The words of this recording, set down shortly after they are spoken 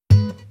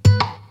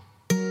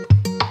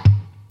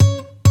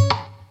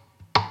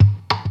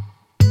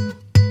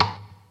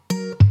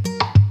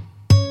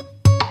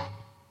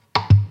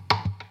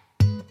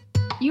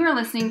You are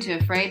listening to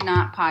A Frayed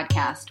Knot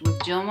podcast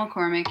with Jill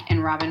McCormick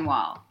and Robin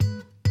Wall.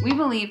 We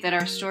believe that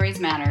our stories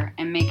matter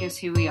and make us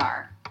who we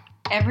are.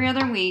 Every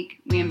other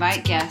week, we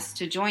invite guests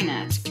to join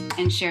us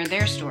and share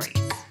their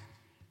stories.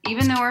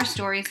 Even though our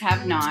stories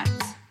have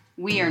knots,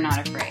 we are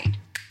not afraid.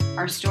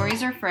 Our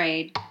stories are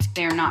frayed,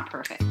 they are not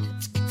perfect.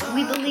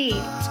 We believe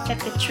that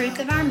the truth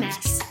of our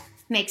mess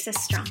makes us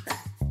stronger.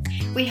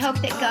 We hope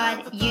that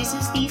God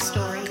uses these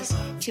stories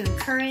to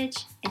encourage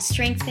and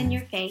strengthen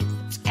your faith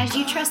as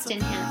you trust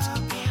in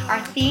Him. Our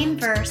theme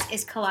verse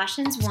is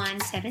Colossians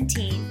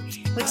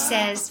 1:17, which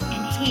says,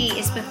 "And He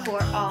is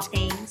before all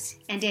things,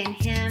 and in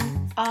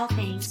Him all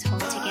things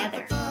hold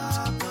together,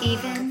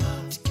 even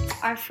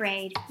our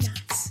frayed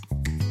knots."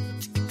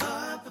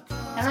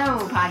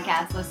 Hello,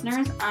 podcast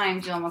listeners.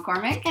 I'm Jill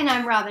McCormick. And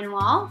I'm Robin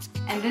Wall.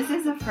 And this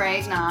is A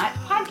Frayed Knot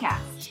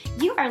podcast.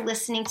 You are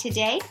listening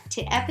today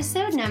to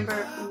episode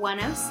number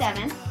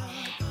 107.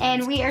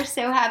 And we are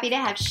so happy to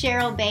have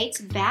Cheryl Bates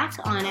back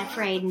on A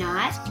Frayed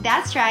Knot.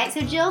 That's right.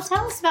 So Jill,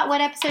 tell us about what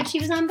episode she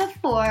was on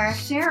before.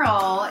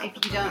 Cheryl,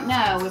 if you don't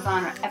know, was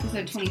on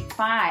episode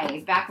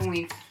 25, back when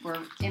we were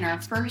in our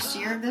first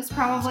year of this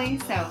probably.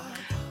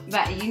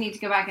 But you need to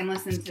go back and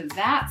listen to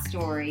that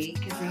story,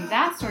 because in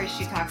that story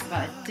she talks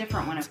about a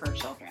different one of her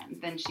children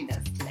than she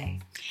does today.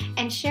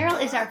 And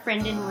Cheryl is our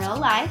friend in real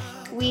life.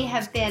 We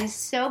have been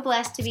so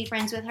blessed to be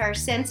friends with her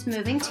since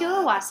moving to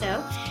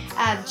Owasso.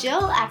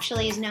 Jill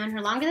actually has known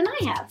her longer than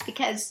I have,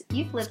 because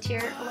you've lived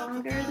here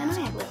longer than I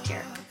have lived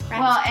here. Right?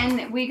 Well,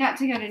 and we got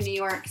to go to New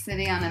York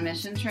City on a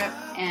mission trip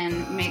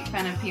and make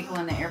fun of people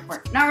in the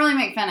airport. Not really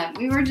make fun of.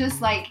 We were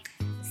just like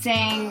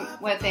saying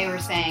what they were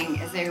saying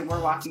as they were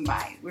walking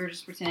by. We were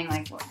just pretending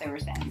like what they were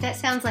saying. That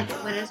sounds like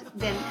it would have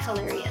been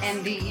hilarious.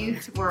 And the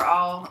youth were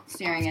all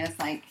staring at us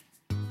like,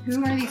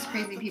 who are these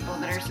crazy people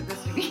that are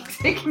supposed to be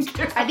taking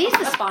care of us? Are these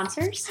the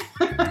sponsors?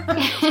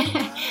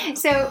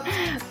 So,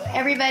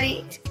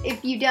 everybody,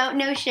 if you don't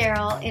know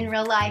Cheryl in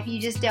real life, you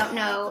just don't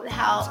know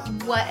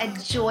what a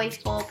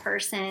joyful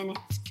person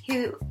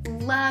who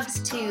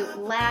loves to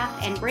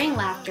laugh and bring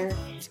laughter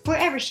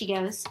wherever she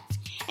goes.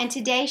 And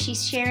today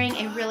she's sharing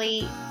a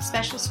really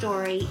special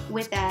story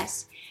with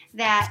us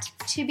that,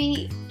 to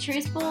be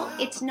truthful,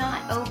 it's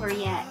not over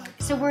yet.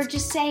 So we're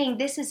just saying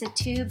this is a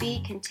to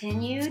be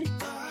continued.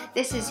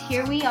 This is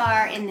here we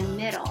are in the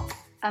middle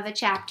of a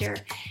chapter,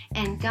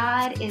 and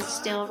God is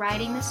still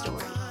writing the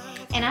story.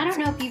 And I don't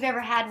know if you've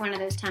ever had one of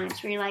those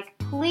times where you're like,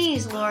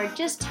 please, Lord,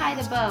 just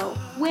tie the bow.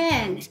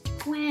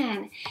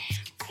 When?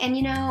 And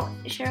you know,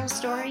 Cheryl's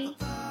story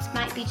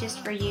might be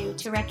just for you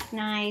to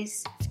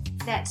recognize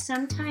that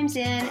sometimes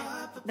in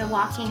the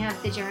walking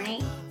of the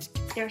journey,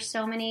 there's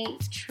so many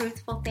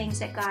truthful things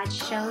that God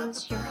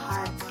shows your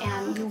heart,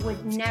 and you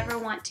would never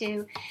want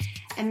to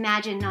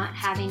imagine not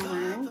having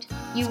learned.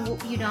 You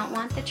don't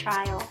want the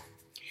trial,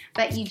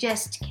 but you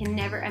just can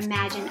never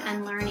imagine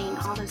unlearning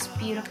all those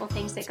beautiful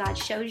things that God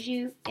shows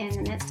you in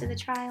the midst of the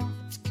trial.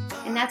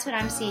 And that's what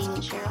I'm seeing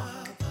in Cheryl.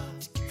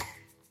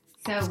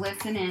 So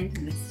listen in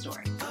to this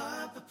story.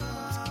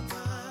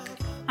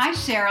 Hi,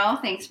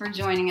 Cheryl. Thanks for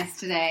joining us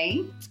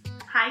today.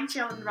 Hi,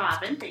 Jill and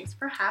Robin. Thanks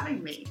for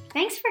having me.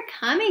 Thanks for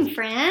coming,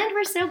 friend.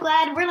 We're so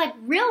glad. We're like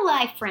real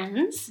life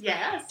friends.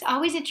 Yes. It's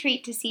always a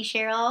treat to see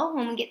Cheryl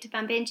when we get to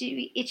bump into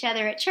each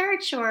other at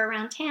church or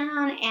around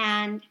town,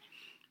 and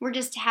we're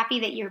just happy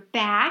that you're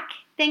back.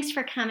 Thanks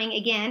for coming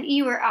again.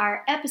 You were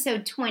our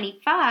episode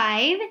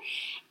 25,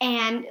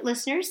 and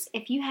listeners,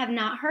 if you have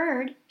not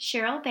heard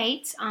Cheryl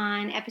Bates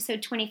on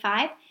episode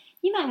 25,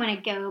 you might want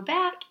to go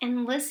back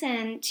and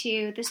listen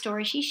to the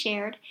story she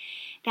shared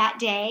that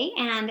day,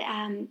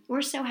 and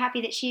we're so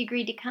happy that she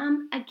agreed to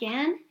come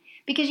again,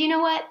 because you know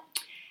what?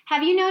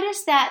 Have you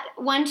noticed that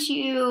once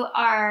you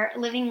are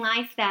living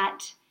life,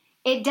 that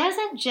it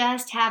doesn't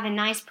just have a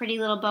nice pretty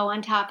little bow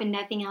on top and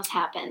nothing else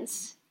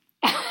happens?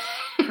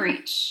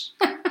 Preach.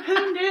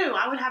 Who knew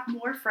I would have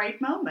more frayed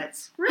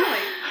moments? Really?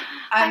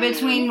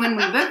 Between when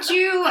we booked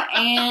you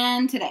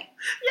and today.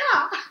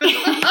 Yeah.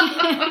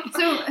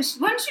 So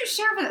why don't you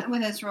share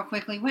with us real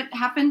quickly what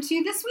happened to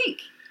you this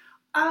week?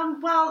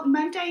 Well,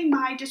 Monday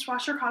my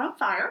dishwasher caught on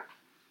fire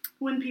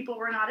when people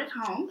were not at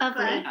home.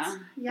 Lovely.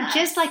 Yes.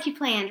 Just like you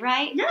planned,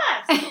 right?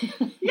 Yes.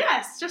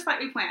 Yes, just like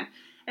we planned.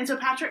 And so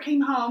Patrick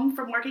came home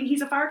from working.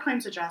 He's a fire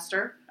claims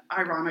adjuster,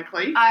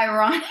 ironically.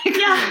 Yeah.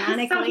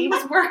 So he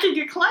was working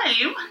a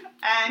claim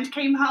and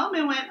came home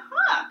and went,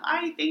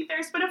 I think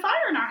there's been a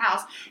fire in our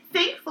house.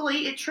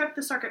 Thankfully, it tripped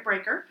the circuit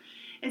breaker.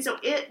 And so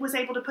it was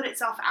able to put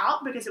itself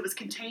out because it was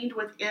contained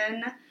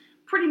within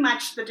pretty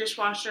much the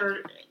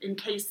dishwasher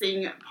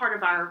encasing. Part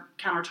of our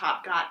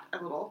countertop got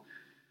a little,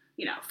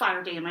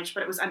 fire damage,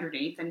 but it was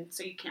underneath, and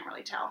so you can't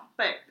really tell.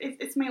 But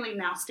it's mainly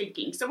now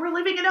stinking. So we're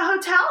living in a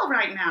hotel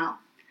right now.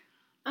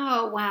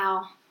 Oh,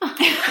 wow.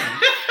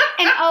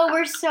 And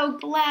we're so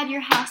glad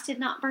your house did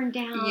not burn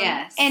down.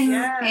 Yes. And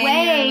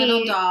your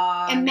little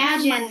dog.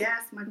 Imagine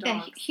my the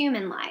dogs.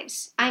 human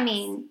lives. Yes. I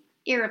mean,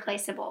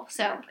 irreplaceable.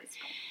 So.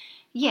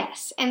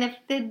 Yes, and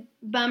the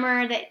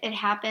bummer that it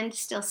happened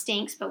still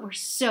stinks, but we're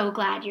so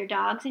glad your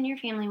dogs and your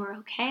family were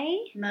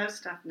okay.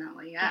 Most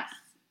definitely, yes.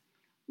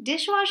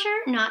 Dishwasher,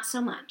 not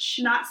so much.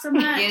 Not so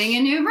much. Getting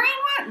a new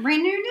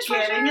brand new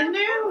dishwasher. Getting a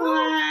new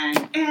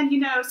one.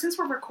 And, since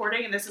we're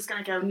recording, and this is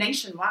going to go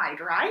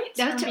nationwide, right?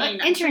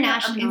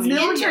 International.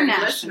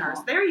 Listeners.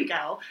 There you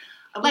go.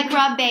 Like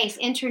Rob Bates,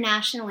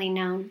 internationally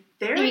known.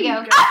 There you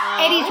go.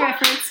 80s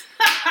reference.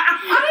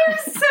 I'm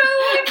so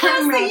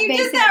impressed that you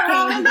did that,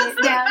 Robin.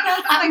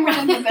 I'm one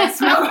of the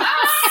best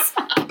moments.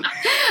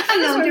 I'm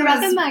going to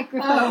rub the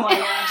microphone. Oh, my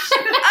gosh.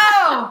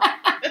 Oh!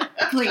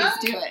 Please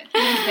do it.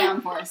 Put it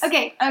down for us.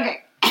 Okay.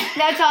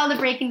 That's all the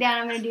breaking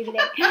down I'm going to do today.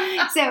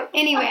 So,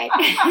 anyway.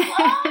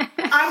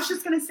 I was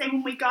just going to say,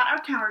 when we got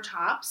our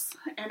countertops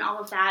and all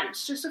of that,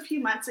 it's just a few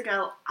months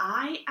ago,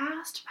 I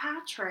asked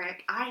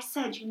Patrick, I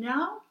said,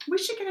 we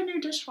should get a new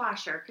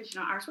dishwasher because,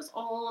 ours was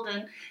old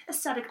and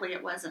aesthetically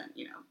it wasn't,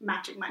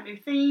 matching my new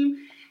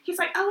theme. He's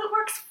like, oh, it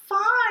works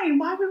fine.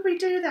 Why would we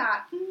do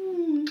that?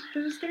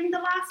 Who's getting the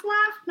last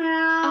laugh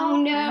now?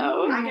 Oh,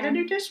 no. I get a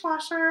new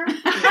dishwasher.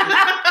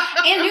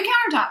 And new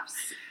countertops.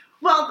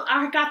 Well,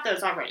 I got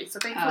those already, so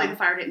thankfully the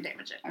fire didn't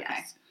damage it.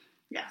 Okay.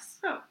 Yes.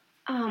 So.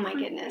 Oh, my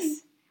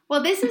goodness.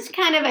 Well, this is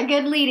kind of a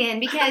good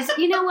lead-in because,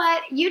 you know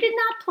what? You did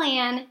not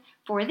plan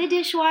for the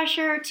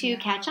dishwasher to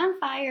catch on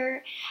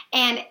fire.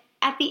 And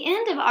at the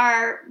end of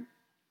our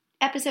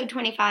episode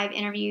 25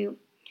 interview,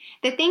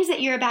 the things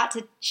that you're about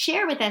to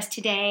share with us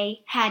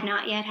today had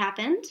not yet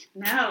happened.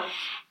 No.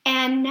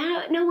 And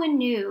no one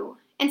knew.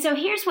 And so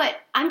here's what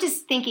I'm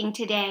just thinking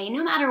today.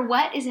 No matter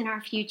what is in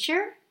our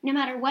future, no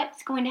matter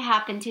what's going to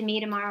happen to me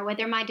tomorrow,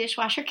 whether my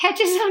dishwasher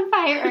catches on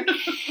fire,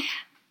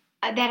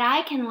 that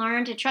I can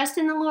learn to trust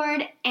in the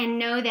Lord and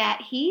know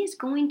that He's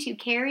going to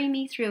carry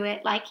me through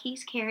it like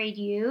He's carried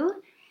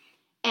you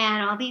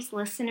and all these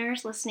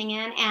listeners listening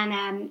in.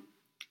 And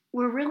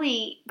we're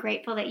really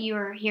grateful that you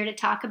are here to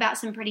talk about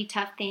some pretty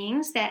tough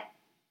things that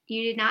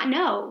you did not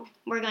know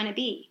were going to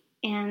be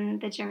in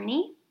the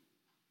journey.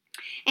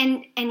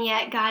 And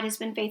yet God has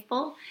been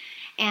faithful,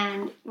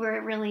 and we're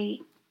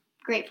really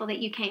grateful that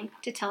you came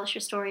to tell us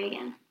your story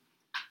again.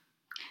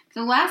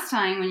 So last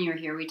time when you were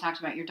here, we talked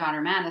about your daughter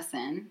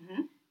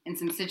Madison and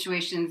some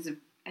situations of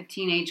a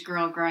teenage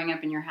girl growing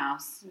up in your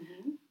house.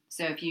 Mm-hmm.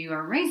 So if you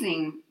are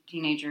raising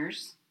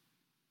teenagers,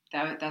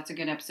 that's a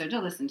good episode to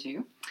listen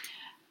to.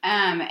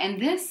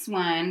 And this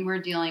one,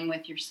 we're dealing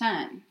with your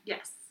son.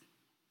 Yes.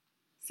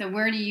 So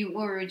where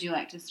would you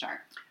like to start?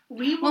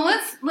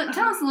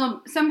 Tell us a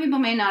little. Some people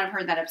may not have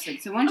heard that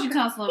episode, so why don't you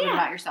tell us a little bit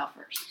about yourself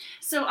first?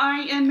 So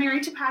I am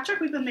married to Patrick.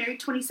 We've been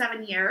married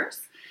 27 years,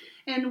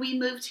 and we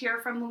moved here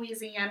from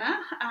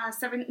Louisiana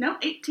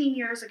 18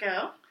 years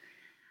ago.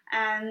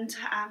 And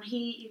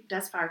he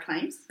does fire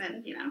claims,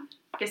 and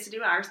gets to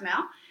do ours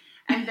now.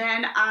 And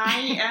then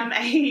I am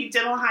a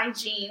dental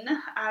hygiene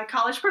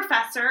college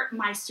professor.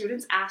 My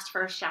students asked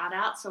for a shout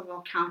out, so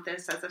we'll count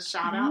this as a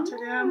shout out to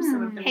them.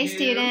 Some of them hey,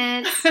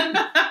 knew. Students.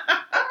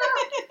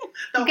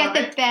 You've got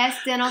the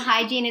best dental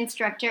hygiene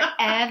instructor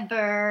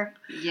ever.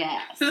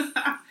 Yes.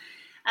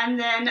 And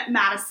then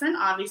Madison,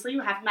 obviously,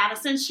 we have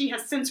Madison. She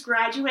has since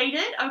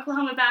graduated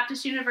Oklahoma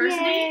Baptist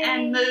University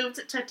and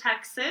moved to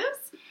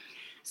Texas.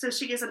 So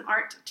she is an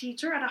art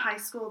teacher at a high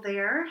school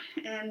there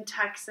in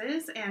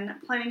Texas and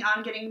planning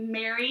on getting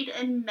married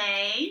in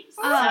May.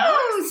 So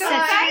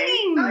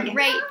exciting.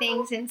 Great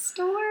things in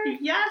store.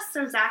 Yes,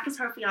 so Zach is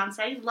her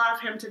fiance.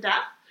 Love him to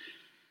death.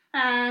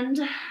 And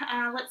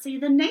let's see,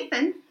 then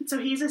Nathan. So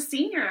he's a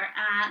senior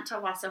at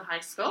Owasso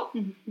High School.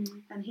 Mm-hmm.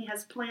 And he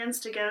has plans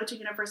to go to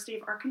University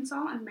of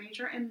Arkansas and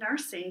major in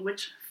nursing,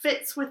 which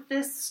fits with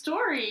this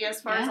story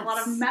as far as a lot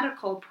of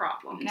medical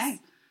problems. Okay.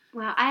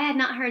 Well, I had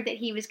not heard that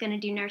he was going to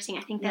do nursing.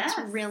 I think that's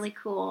really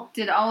cool.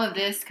 Did all of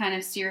this kind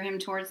of steer him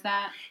towards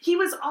that? He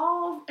was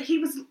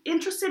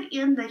interested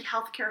in the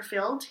healthcare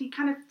field. He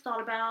kind of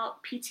thought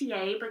about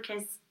PTA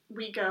because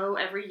we go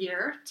every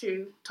year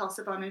to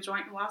Tulsa Bone and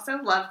Joint in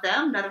Owasso. Love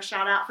them. Another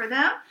shout out for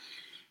them.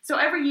 So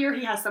every year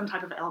he has some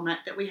type of ailment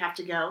that we have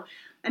to go.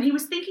 And he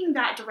was thinking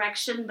that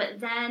direction, but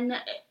then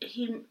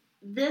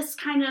his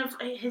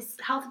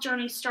health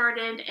journey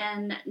started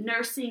in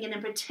nursing, and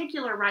in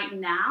particular right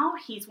now,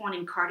 he's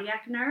wanting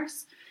cardiac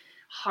nurse,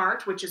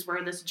 heart, which is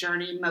where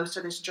most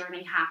of this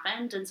journey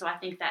happened. And so I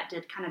think that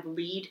did kind of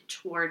lead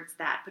towards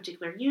that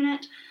particular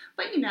unit.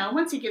 But,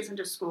 once he gets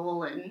into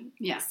school and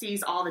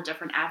sees all the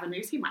different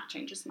avenues, he might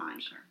change his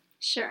mind.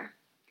 Sure.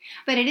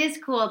 But it is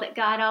cool that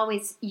God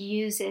always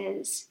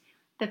uses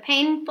the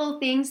painful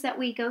things that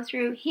we go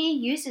through. He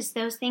uses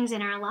those things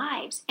in our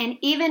lives. And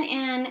even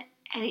in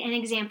an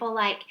example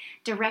like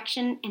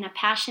direction and a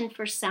passion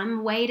for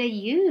some way to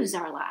use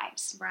our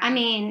lives. Right. I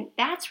mean,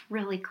 that's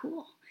really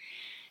cool.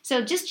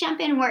 So just jump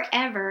in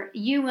wherever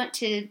you want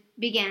to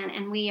begin,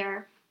 and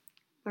we're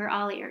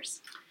all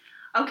ears.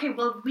 Okay,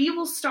 well, we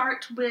will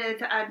start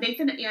with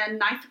Nathan in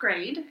 9th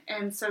grade,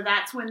 and so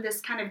that's when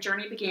this kind of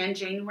journey began,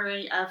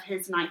 January of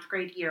his 9th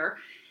grade year.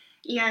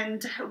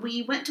 And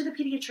we went to the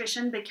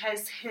pediatrician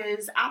because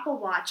his Apple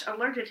Watch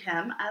alerted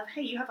him of,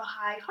 hey, you have a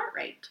high heart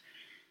rate.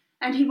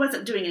 And he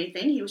wasn't doing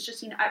anything. He was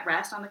just, at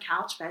rest on the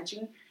couch,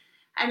 vegging.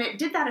 And it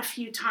did that a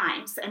few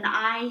times. And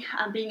I,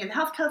 being in the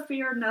healthcare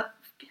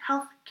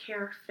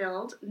healthcare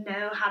field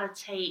know how to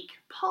take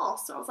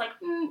pulse. So I was like,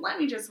 let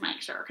me just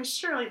make sure, because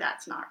surely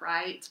that's not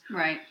right.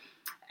 Right.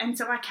 And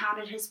so I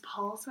counted his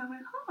pulse, and I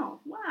went, oh,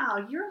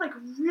 wow, you're, like,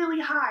 really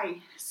high.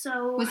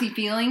 So was he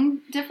feeling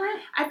different?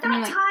 At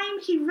that time,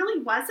 he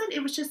really wasn't.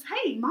 It was just,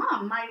 hey,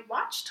 Mom, my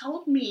watch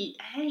told me,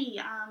 hey,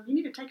 you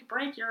need to take a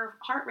break. Your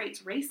heart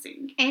rate's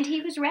racing. And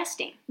he was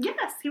resting.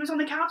 Yes, he was on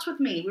the couch with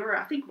me. We were,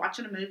 I think,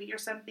 watching a movie or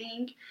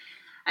something.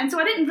 And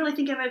so I didn't really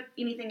think of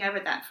anything of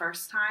it that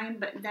first time,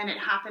 but then it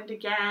happened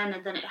again,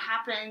 and then it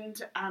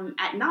happened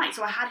at night.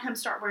 So I had him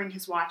start wearing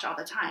his watch all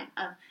the time.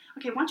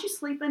 Okay, why don't you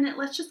sleep in it?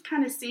 Let's just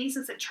kind of see,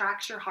 since it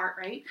tracks your heart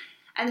rate.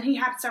 And then he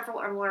had several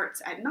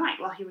alerts at night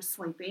while he was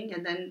sleeping,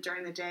 and then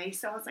during the day.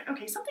 So I was like,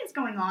 okay, something's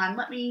going on.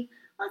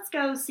 Let's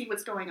go see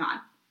what's going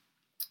on.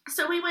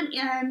 So we went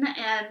in,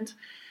 and,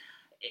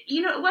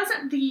 it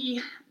wasn't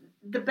the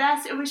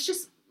best. It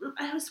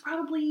was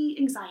probably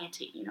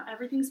anxiety.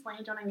 Everything's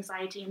blamed on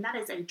anxiety, and that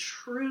is a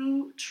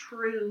true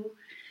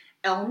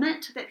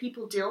ailment that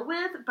people deal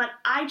with. But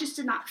I just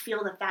did not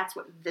feel that that's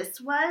what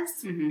this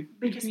was,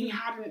 because he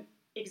hadn't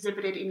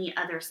exhibited any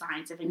other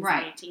signs of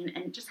anxiety, right,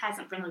 and just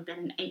hasn't really been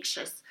an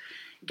anxious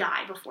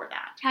guy before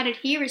that. How did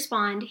he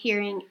respond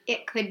hearing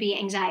it could be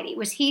anxiety?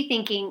 Was he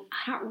thinking,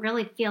 I don't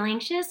really feel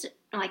anxious?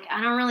 Like,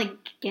 I don't really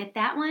get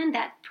that one.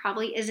 That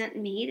probably isn't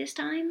me this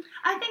time.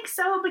 I think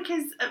so,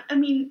 because,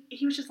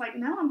 he was just like,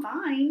 no, I'm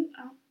fine.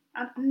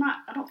 I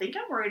don't think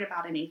I'm worried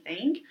about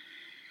anything.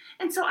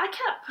 And so I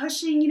kept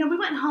pushing. We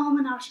went home,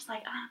 and I was just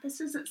like, this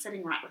isn't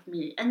sitting right with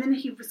me. And then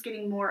he was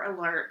getting more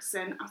alerts,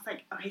 and I was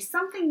like, okay,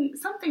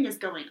 something is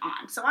going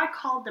on. So I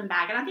called them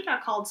back, and I think I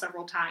called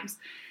several times.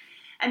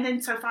 And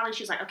then so finally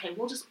she was like, okay,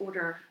 we'll just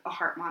order a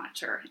heart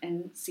monitor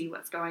and see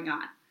what's going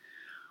on.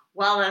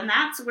 Well, then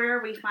that's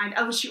where we find,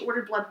 she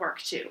ordered blood work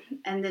too.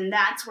 And then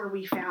that's where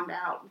we found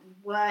out,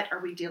 what are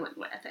we dealing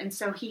with? And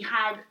so he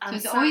had... so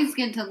it's always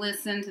good to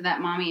listen to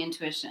that mommy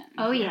intuition.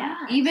 Oh, yeah.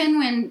 Even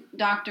when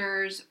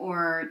doctors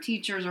or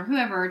teachers or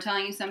whoever are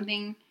telling you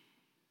something,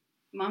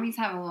 mommies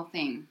have a little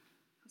thing.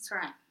 That's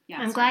right. Yeah,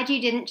 I'm glad you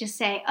didn't just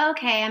say,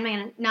 okay, I'm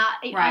going to not...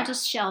 Right. I'll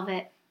just shelve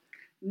it.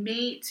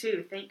 Me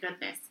too, thank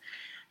goodness.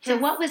 So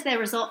what was the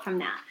result from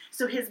that?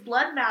 So his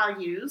blood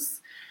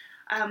values...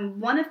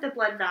 one of the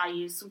blood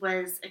values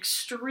was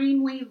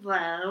extremely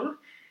low.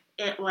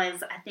 It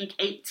was, I think,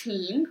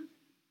 18,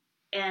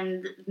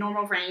 and the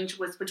normal range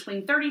was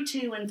between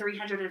 32 and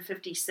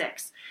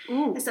 356.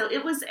 Ooh. So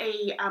it was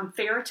a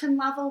ferritin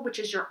level, which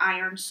is your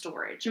iron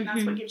storage, and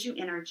that's what gives you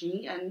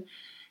energy. And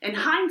in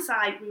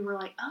hindsight, we were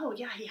like, oh,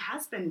 yeah, he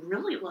has been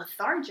really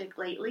lethargic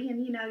lately,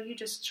 and, you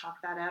just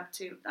chalk that up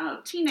to,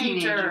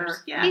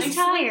 teenagers. Yeah, he's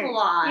tired. Sleep a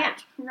lot. Yeah.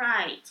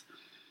 Right.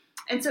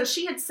 And so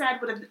she had said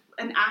with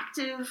an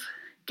active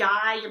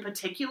guy in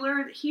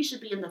particular, he should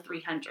be in the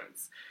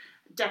 300s.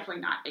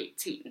 Definitely not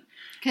 18.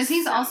 Because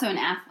he's also an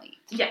athlete.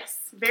 Yes.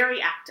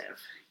 Very active.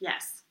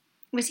 Yes.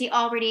 Was he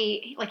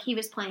already, he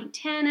was playing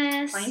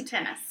tennis? Playing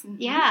tennis. Mm-hmm.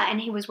 Yeah,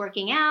 and he was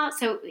working out.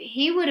 So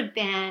he would have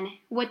been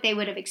what they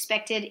would have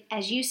expected,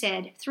 as you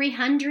said,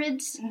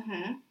 300s.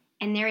 Mm-hmm.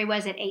 And there he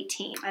was at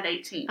 18. At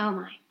 18. Oh,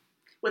 my.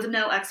 With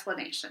no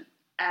explanation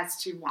as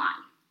to why.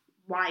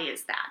 Why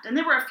is that? And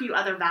there were a few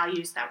other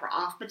values that were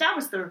off, but that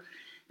was the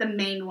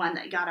main one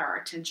that got our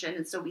attention.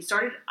 And so we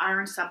started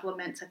iron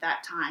supplements at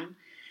that time.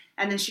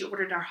 And then she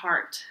ordered our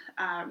heart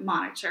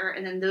monitor.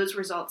 And then those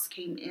results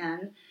came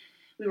in.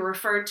 We were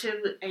referred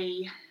to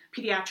a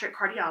pediatric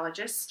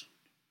cardiologist.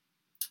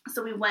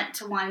 So we went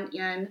to one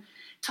in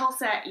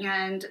Tulsa,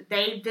 and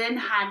they then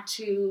had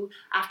to,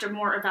 after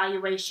more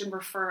evaluation,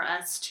 refer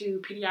us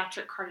to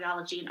pediatric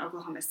cardiology in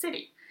Oklahoma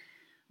City,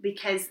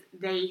 because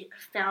they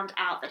found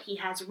out that he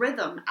has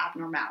rhythm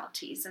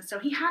abnormalities. And so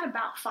he had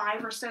about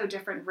 5 or so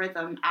different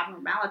rhythm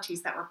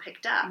abnormalities that were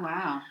picked up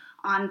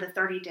on the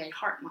 30-day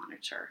heart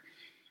monitor.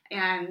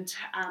 And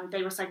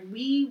they was like,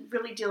 we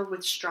really deal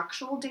with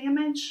structural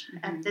damage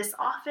at this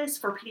office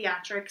for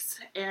pediatrics,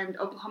 and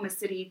Oklahoma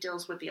City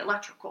deals with the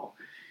electrical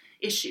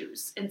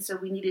issues. And so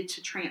we needed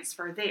to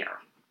transfer there.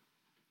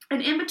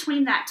 And in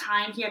between that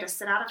time, he had to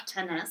sit out of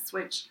tennis,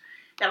 which...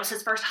 that was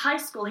his first high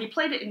school. He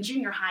played it in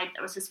junior high.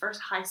 That was his first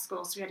high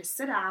school. So he had to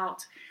sit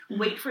out,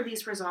 wait for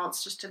these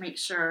results just to make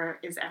sure,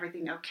 is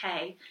everything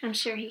okay? I'm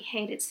sure he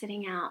hated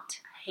sitting out.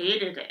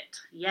 Hated it,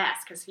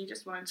 yes, because he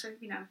just wanted to,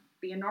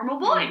 be a normal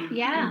boy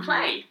and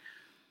play.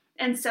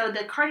 And so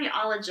the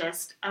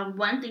cardiologist,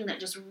 one thing that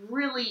just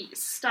really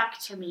stuck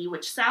to me,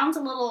 which sounds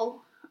a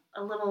little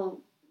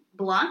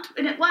blunt,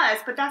 and it was,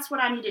 but that's what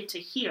I needed to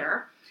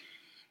hear,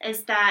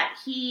 is that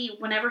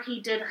whenever he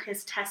did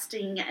his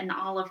testing and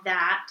all of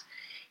that,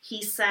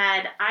 he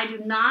said, I do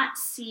not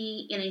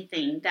see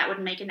anything that would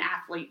make an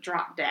athlete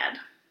drop dead.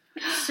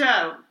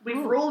 So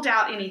we've ruled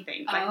out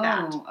anything like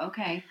that. Oh,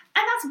 okay.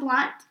 And that's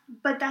blunt,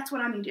 but that's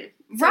what I needed.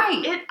 So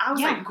right. I was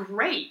like,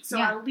 great.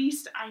 So at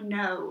least I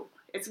know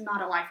it's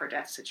not a life or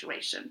death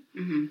situation.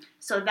 Mm-hmm.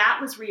 So that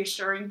was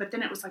reassuring, but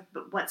then it was like,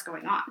 but what's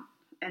going on?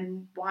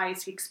 And why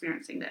is he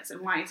experiencing this?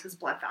 And why is his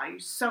blood value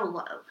so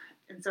low?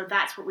 And so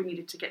that's what we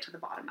needed to get to the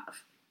bottom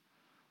of.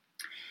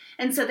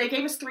 And so they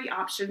gave us 3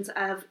 options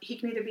of he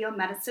can either be on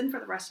medicine for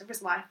the rest of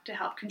his life to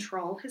help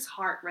control his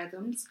heart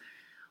rhythms,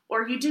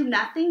 or you do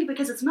nothing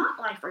because it's not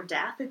life or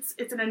death.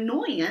 It's an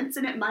annoyance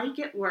and it might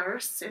get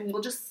worse. And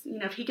we'll just,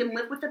 if he can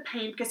live with the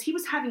pain, because he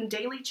was having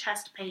daily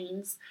chest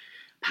pains,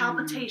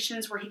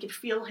 palpitations where he could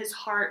feel his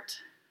heart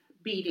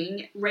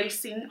beating,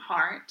 racing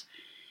heart.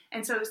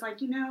 And so it was like,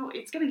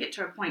 it's going to get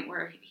to a point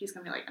where he's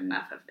going to be like,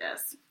 enough of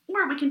this.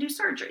 Or we can do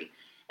surgery.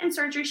 And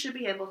surgery should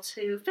be able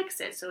to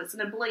fix it. So it's an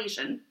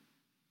ablation.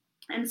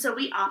 And so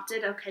we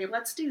opted, okay,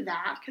 let's do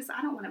that because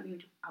I don't want to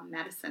be on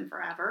medicine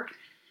forever.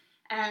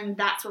 And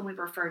that's when we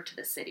referred to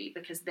the city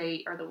because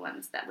they are the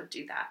ones that would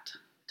do that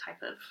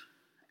type of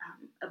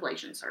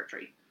ablation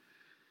surgery.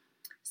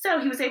 So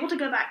he was able to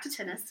go back to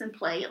tennis and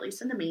play, at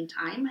least in the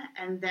meantime.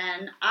 And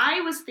then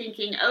I was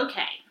thinking,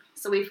 okay,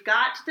 so we've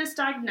got this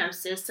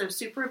diagnosis. So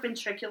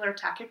supraventricular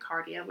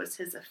tachycardia was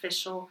his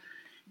official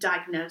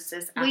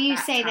diagnosis. Will you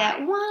say that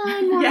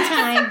one more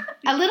time?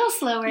 A little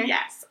slower.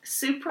 Yes.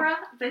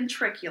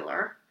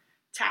 Supraventricular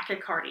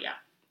tachycardia,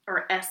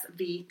 or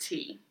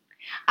SVT.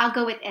 I'll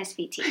go with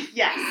SVT.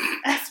 Yes,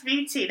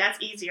 SVT. That's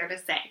easier to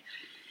say.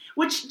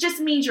 Which just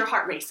means your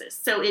heart races.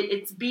 So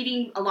it's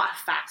beating a lot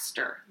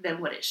faster than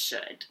what it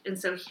should. And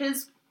so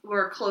his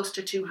were close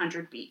to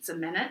 200 beats a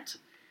minute.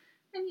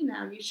 And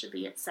you should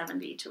be at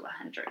 70 to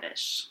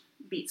 100-ish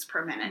beats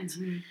per minute.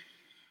 Mm-hmm.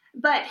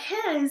 But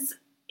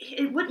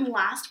it wouldn't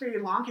last very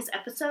long. His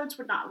episodes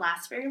would not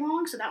last very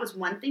long. So that was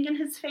one thing in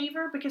his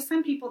favor, because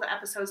some people, the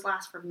episodes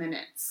last for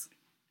minutes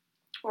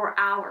or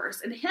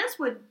hours. And his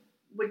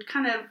would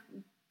kind of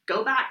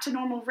go back to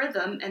normal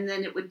rhythm, and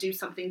then it would do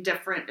something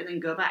different and then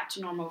go back to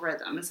normal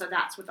rhythm. And so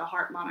that's what the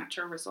heart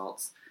monitor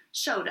results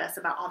showed us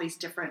about all these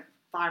 5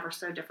 or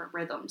so different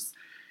rhythms.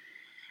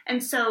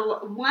 And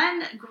so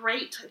one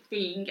great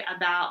thing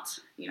about,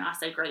 I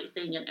say great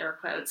thing in air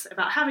quotes,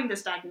 about having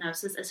this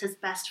diagnosis is his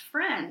best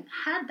friend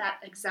had that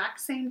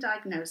exact same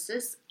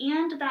diagnosis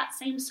and that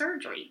same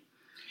surgery.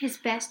 His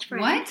best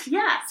friend? What?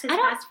 Yes, his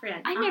best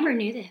friend. I never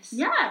knew this.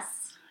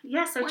 Yes.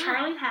 Yes, so wow.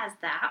 Charlie has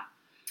that.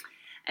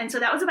 And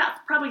so that was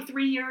about probably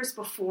 3 years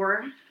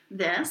before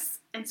this.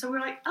 And so we're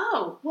like,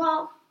 oh,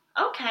 well,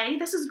 okay,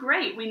 this is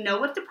great. We know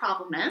what the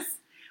problem is.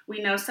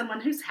 We know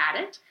someone who's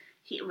had it.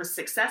 He was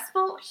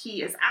successful.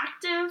 He is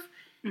active.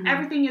 Mm-hmm.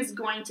 Everything is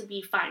going to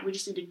be fine. We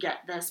just need to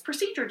get this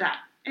procedure done.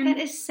 And that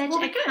is such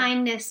a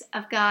kindness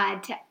of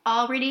God to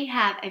already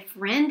have a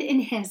friend in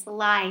his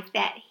life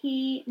that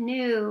he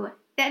knew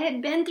that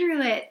had been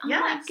through it. Oh,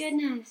 yes. My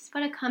goodness.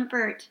 What a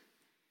comfort.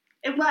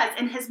 It was.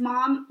 And his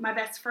mom, my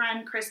best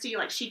friend, Christy,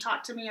 she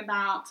talked to me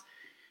about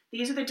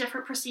these are the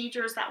different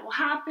procedures that will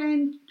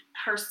happen.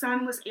 Her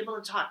son was able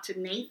to talk to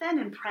Nathan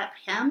and prep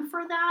him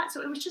for that.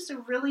 So it was just a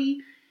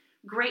really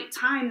great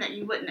time that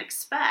you wouldn't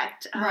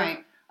expect.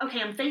 Right.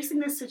 Okay, I'm facing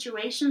this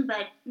situation,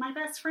 but my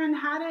best friend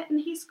had it and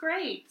he's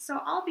great. So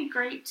I'll be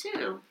great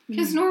too.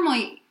 Because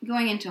normally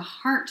going into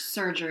heart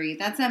surgery,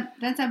 that's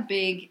a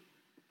big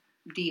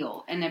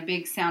deal and a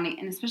big sounding,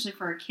 and especially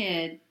for a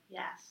kid.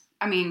 Yes.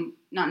 I mean,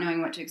 not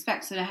knowing what to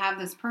expect. So to have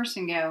this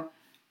person go,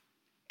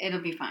 it'll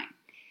be fine.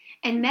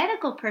 And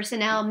medical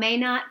personnel may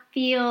not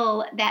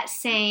feel that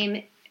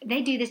same.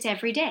 They do this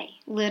every day,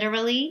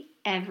 literally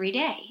every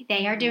day.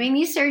 They are doing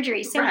these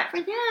surgeries. So right. For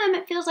them,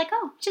 it feels like,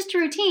 just a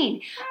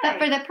routine. Right.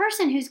 But for the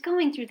person who's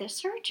going through the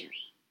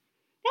surgery,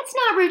 that's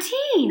not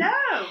routine. No,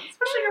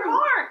 especially your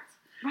heart.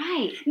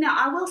 Right. Now,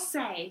 I will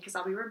say, because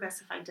I'll be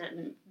remiss if I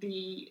didn't,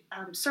 the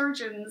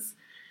surgeons,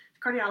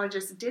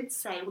 cardiologists did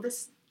say, well,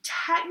 this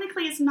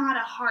technically is not a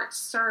heart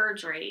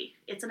surgery.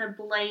 It's an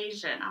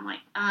ablation. I'm like,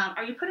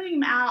 are you putting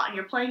him out and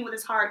you're playing with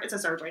his heart? It's a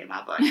surgery in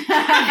my book.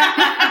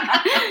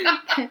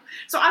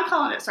 So I'm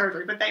calling it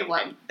surgery, but they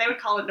wouldn't. They would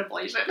call it an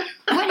ablation.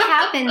 What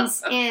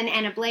happens in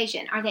an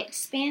ablation? Are they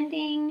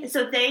expanding?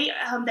 So they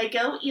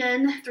go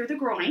in through the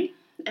groin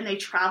and they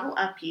travel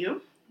up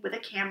you with a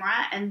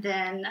camera and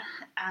then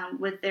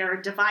with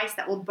their device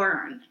that will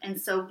burn. And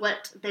so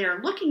what they're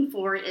looking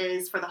for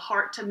is for the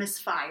heart to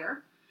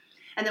misfire.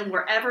 And then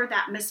wherever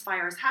that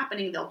misfire is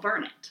happening, they'll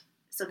burn it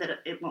so that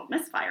it won't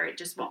misfire. It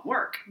just won't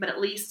work. But at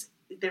least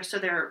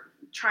they're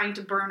trying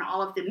to burn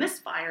all of the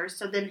misfires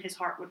so then his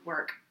heart would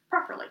work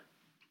properly.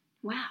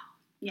 Wow.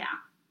 Yeah.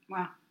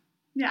 Wow.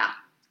 Yeah.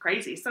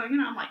 Crazy. So,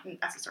 I'm like,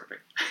 that's a surgery.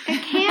 A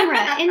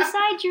camera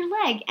inside your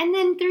leg and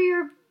then through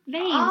your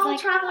veins. All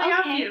traveling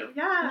up you.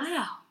 Yes.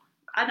 Wow.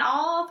 And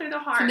all through the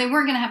heart. So they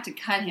weren't going to have to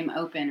cut him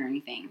open or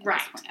anything.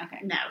 Right. Okay.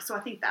 No. So I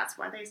think that's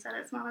why they said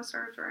it's not a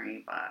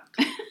surgery,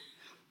 but...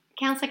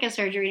 Counts like a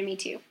surgery to me,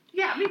 too.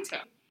 Yeah, me too.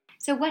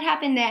 So what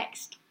happened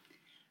next?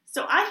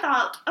 So I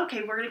thought,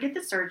 okay, we're going to get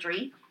the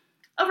surgery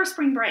over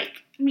spring break.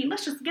 I mean,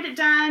 let's just get it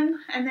done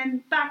and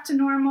then back to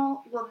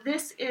normal. Well,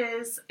 this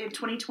is in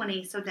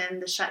 2020, so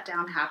then the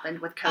shutdown happened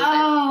with COVID.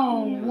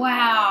 Oh,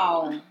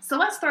 wow. So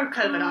let's throw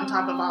COVID on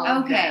top of all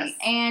of this. Okay,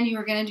 and you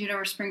were going to do it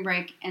over spring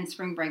break, and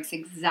spring break's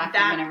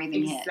exactly when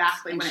everything hits.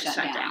 Exactly when it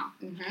shut down.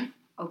 Mm-hmm.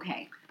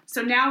 Okay.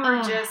 So now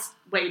we're just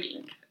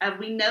waiting.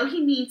 We know he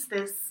needs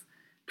this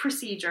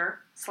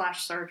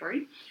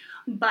procedure/surgery,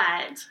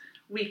 but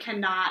we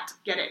cannot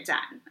get it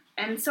done.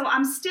 And so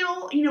I'm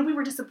still, we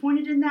were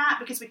disappointed in that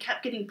because we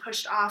kept getting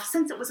pushed off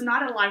since it was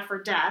not a life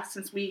or death,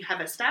 since we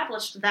have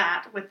established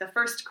that with the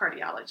first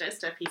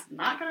cardiologist, if he's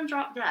not going to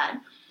drop dead,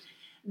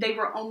 they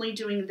were only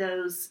doing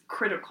those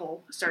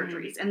critical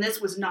surgeries. And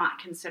this was not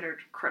considered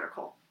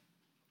critical.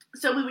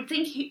 So we would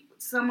think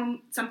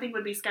something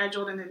would be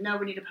scheduled and then no,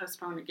 we need to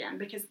postpone again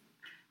because,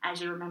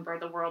 as you remember,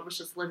 the world was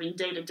just living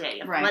day to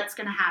day of what's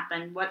going to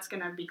happen, what's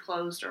going to be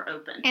closed or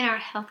open. And our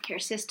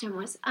healthcare system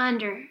was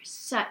under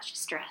such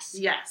stress.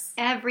 Yes.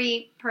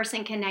 Every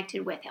person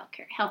connected with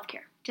healthcare,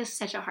 just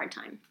such a hard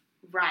time.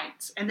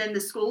 Right. And then the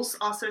schools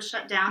also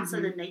shut down, so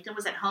then Nathan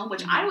was at home,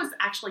 which I was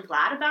actually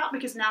glad about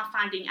because now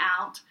finding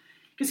out,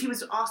 because he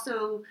was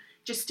also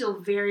just still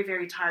very,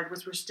 very tired,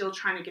 we're still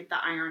trying to get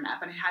the iron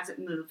up, and it hasn't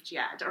moved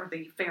yet, or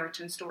the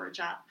ferritin storage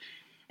up.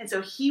 And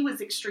so he was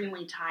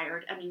extremely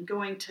tired. I mean,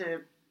 going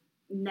to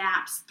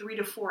naps 3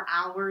 to 4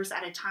 hours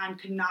at a time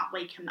could not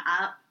wake him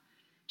up,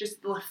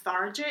 just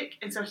lethargic.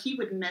 And so he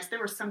would miss. There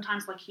were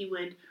sometimes like he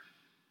would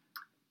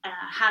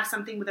have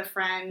something with a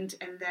friend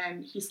and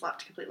then he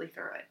slept completely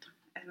through it.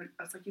 And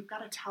I was like, you've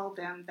got to tell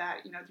them that,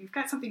 you've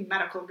got something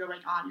medical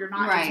going on. You're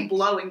not just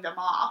blowing them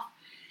off.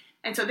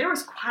 And so there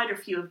was quite a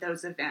few of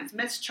those events.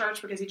 Missed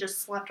church because he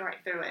just slept right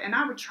through it. And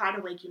I would try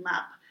to wake him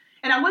up.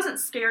 And I wasn't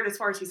scared as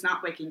far as he's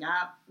not waking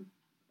up.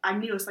 I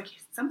knew it was like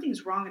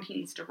something's wrong and he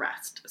needs to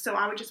rest. So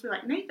I would just be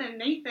like,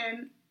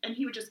 Nathan, and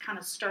he would just kind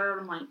of stir.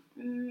 I'm like,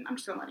 I'm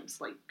just going to let him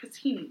sleep because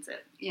he needs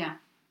it. Yeah.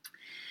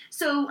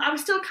 So I was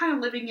still kind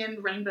of living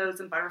in rainbows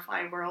and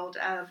butterfly world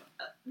of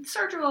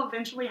surgery will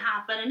eventually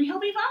happen and he'll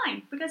be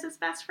fine because his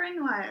best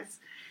friend was.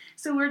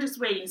 So we're just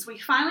waiting. So we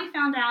finally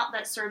found out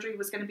that surgery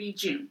was going to be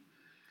June.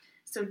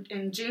 So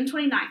in June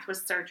 29th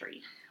was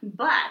surgery.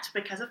 But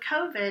because of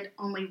COVID,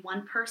 only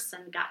one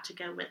person got to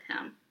go with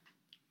him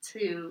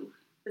to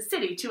the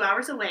city, 2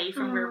 hours away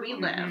from where we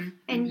live.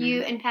 And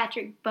you and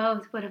Patrick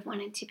both would have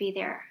wanted to be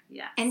there.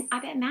 Yes. And I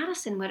bet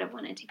Madison would have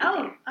wanted to be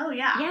there. Oh,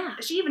 yeah. Yeah.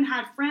 She even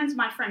had friends,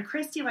 my friend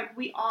Christy, like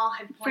we all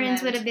had planned.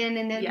 Friends would have been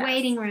in the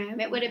waiting room.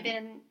 It would have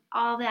been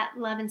all that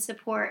love and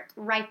support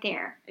right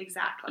there.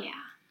 Exactly. Yeah.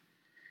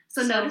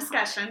 So no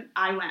discussion.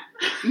 I went.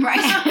 Right.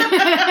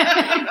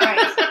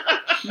 Right.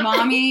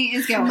 Mommy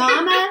is going.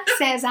 Mama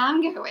says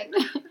I'm going.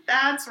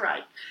 That's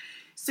right.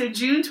 So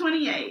June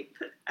 28th,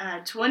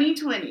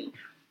 2020,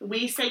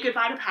 we say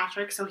goodbye to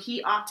Patrick. So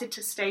he opted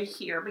to stay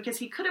here because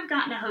he could have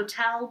gotten a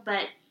hotel,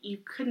 but you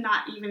could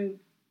not even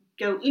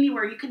go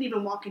anywhere. You couldn't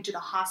even walk into the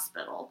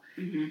hospital.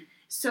 Mm-hmm.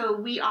 So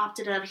we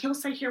opted he'll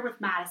stay here with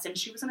Madison.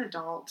 She was an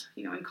adult,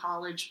 in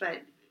college,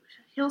 but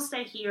he'll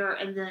stay here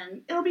and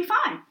then it'll be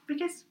fine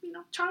because,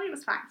 Charlie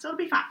was fine. So it'll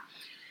be fine.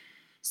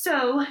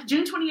 So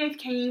June 28th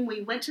came,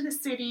 we went to the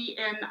city,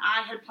 and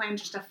I had planned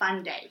just a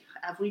fun day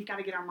of we've got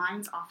to get our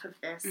minds off of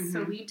this. Mm-hmm.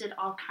 So we did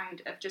all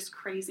kind of just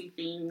crazy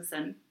things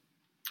and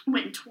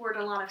went and toured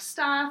a lot of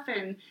stuff,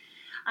 and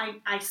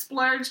I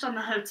splurged on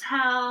the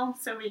hotel,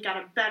 so we got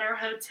a better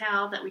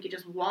hotel that we could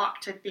just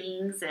walk to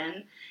things,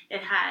 and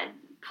it had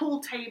pool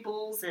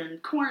tables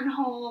and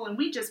cornhole, and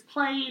we just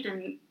played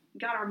and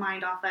got our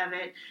mind off of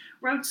it.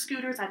 Rode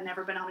scooters. I'd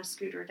never been on a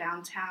scooter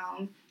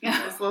downtown.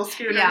 Those little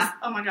scooters. Yeah.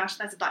 Oh my gosh,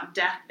 that's like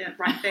death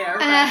right there.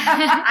 But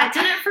I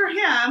did it for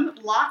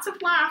him. Lots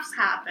of laughs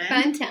happened.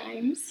 Fun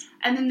times.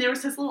 And then there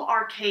was this little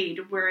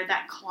arcade where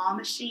that claw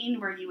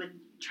machine where you would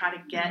try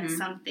to get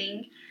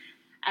something.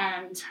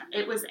 And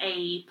it was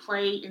a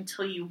play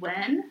until you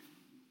win.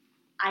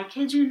 I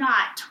kid you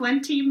not,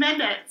 20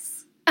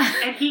 minutes.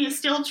 And he is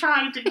still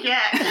trying to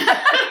get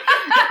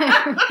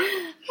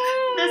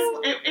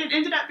it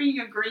ended up being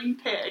a green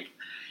pig.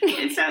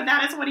 And so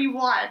that is what he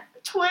won.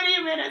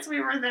 20 minutes we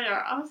were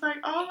there. I was like,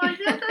 oh my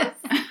goodness.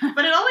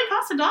 But it only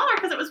cost $1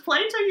 because it was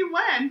play till you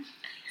win.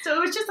 So it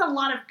was just a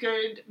lot of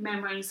good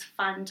memories,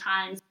 fun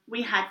times.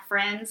 We had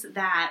friends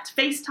that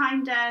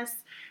FaceTimed us,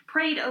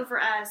 prayed over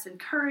us,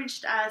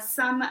 encouraged us.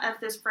 Some of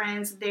those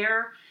friends,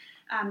 their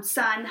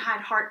son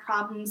had heart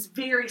problems,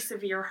 very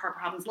severe heart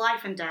problems,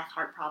 life and death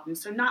heart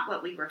problems. So not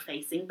what we were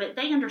facing, but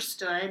they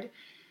understood.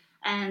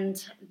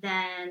 And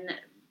then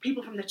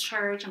people from the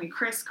church,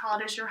 Chris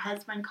called us, your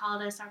husband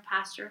called us, our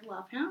pastor,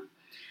 love him.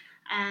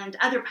 And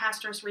other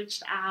pastors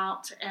reached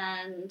out,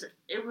 and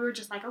we were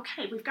just like,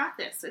 okay, we've got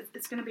this.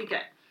 It's going to be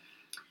good.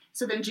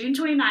 So then June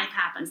 29th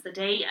happens, the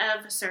day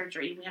of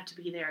surgery. We have to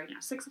be there,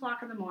 6 o'clock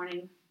in the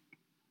morning.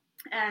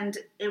 And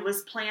it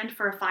was planned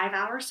for a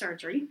 5-hour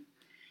surgery.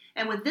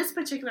 And with this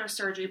particular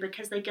surgery,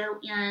 because they go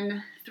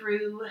in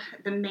through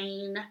the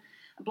main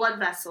blood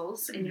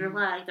vessels in your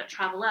leg that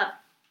travel up,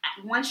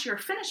 once you're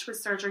finished with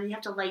surgery, you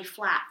have to lay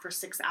flat for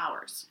 6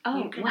 hours.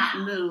 Oh, you cannot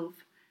move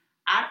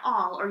at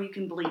all, or you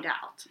can bleed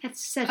out.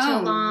 That's such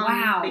a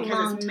long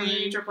because it's time.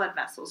 Major blood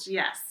vessels,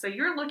 yes. So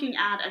you're looking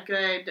at a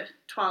good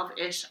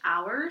 12-ish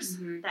hours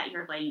that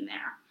you're laying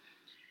there.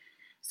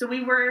 So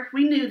we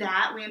knew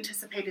that, we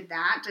anticipated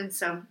that, and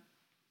so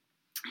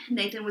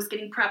Nathan was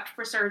getting prepped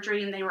for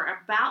surgery, and they were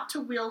about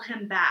to wheel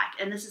him back,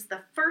 and this is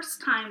the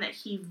first time that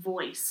he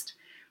voiced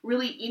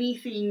really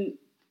anything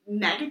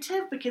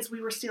negative because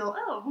we were still,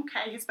 oh,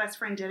 okay, his best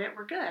friend did it,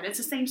 we're good. It's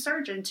the same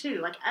surgeon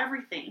too, like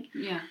everything.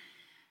 Yeah.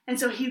 And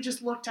so he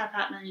just looked up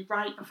at me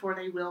right before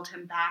they wheeled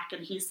him back,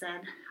 and he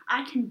said,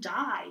 I can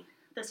die.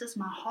 This is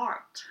my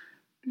heart.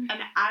 Mm-hmm.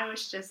 And I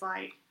was just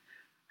like,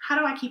 how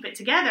do I keep it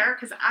together?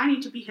 Because I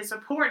need to be his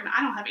support, and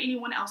I don't have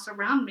anyone else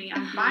around me.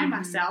 I'm by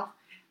myself,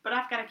 but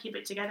I've got to keep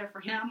it together for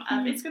him.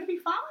 It's going to be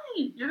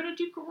fine. You're going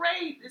to do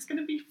great. It's going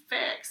to be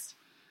fixed.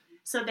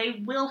 So they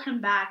wheel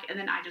him back, and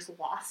then I just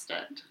lost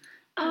it.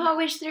 Oh, I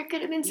wish there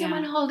could have been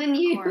someone holding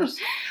you. Of course.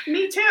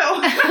 Me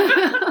too.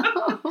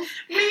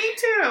 Me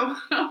too.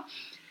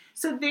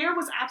 So there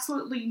was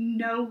absolutely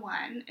no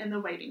one in the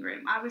waiting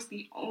room. I was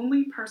the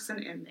only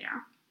person in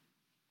there.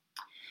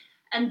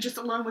 And just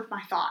alone with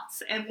my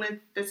thoughts. And with,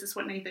 this is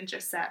what Nathan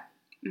just said,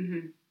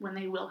 when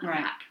they wheel him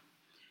back.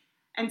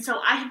 And so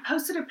I had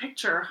posted a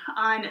picture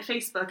on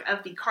Facebook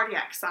of the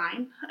cardiac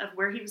sign of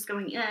where he was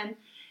going in.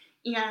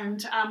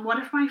 And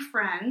one of my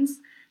friends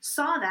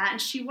saw that,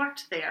 and she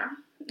worked there.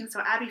 And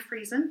so Abby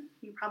Friesen,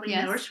 you probably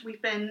know her.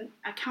 We've been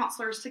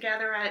counselors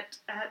together at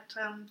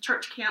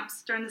church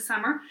camps during the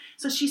summer.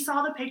 So she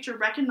saw the picture,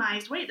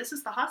 recognized, wait, this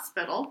is the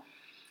hospital.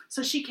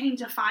 So she came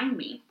to find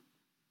me.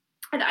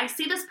 And I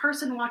see this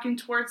person walking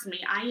towards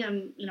me. I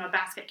am, a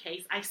basket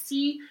case. I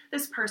see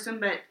this person,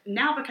 but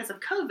now because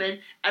of COVID,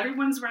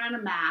 everyone's wearing a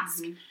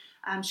mask.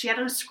 She had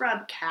a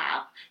scrub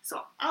cap.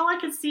 So all I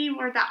could see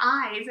were the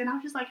eyes. And I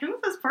was just like, who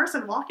is this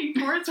person walking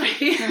towards me?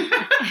 Because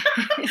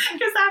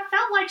I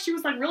felt like she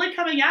was like really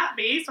coming at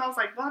me. So I was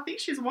like, well, I think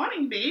she's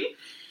wanting me.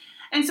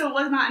 And so it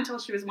was not until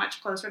she was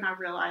much closer and I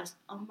realized,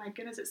 oh my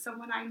goodness, it's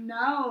someone I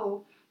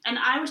know. And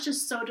I was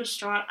just so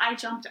distraught. I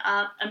jumped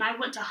up and I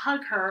went to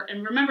hug her.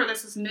 And remember,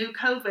 this is new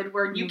COVID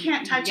where you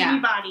can't touch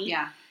anybody.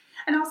 Yeah.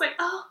 And I was like,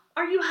 oh,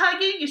 are you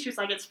hugging? And she was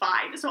like, it's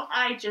fine. So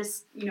I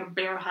just,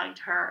 bear hugged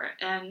her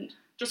and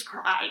just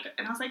cried.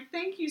 And I was like,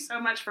 thank you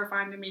so much for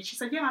finding me. She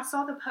said, yeah, I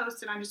saw the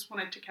post and I just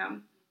wanted to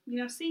come,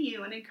 see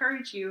you and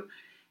encourage you.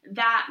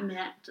 That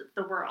meant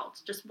the world.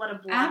 Just what a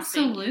blessing.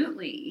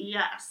 Absolutely.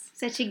 Yes.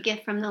 Such a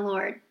gift from the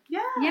Lord.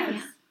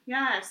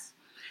 Yes.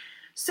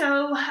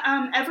 So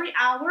every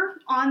hour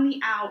on the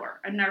hour,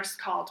 a nurse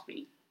called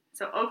me.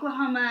 So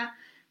Oklahoma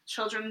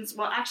Children's,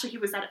 actually he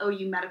was at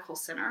OU Medical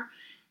Center.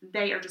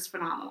 They are just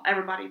phenomenal.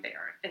 Everybody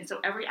there. And so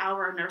every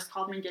hour a nurse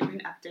called me and gave me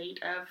an update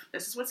of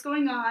this is what's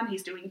going on.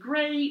 He's doing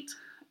great.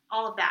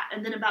 All of that.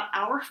 And then about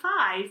hour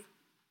 5,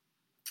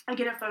 I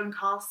get a phone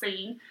call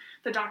saying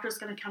the doctor's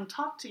going to come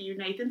talk to you.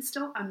 Nathan's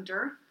still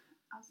under.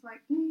 I was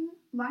like,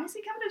 why is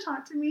he coming to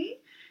talk to me?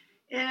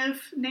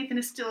 If Nathan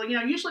is still,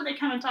 usually they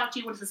come and talk to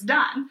you once it's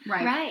done.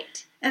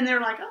 Right. And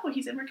they're like, oh,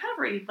 he's in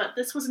recovery. But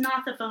this was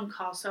not the phone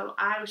call. So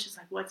I was just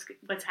like,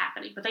 what's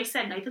happening? But they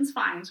said Nathan's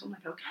fine. So I'm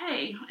like,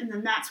 okay. And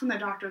then that's when the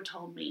doctor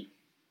told me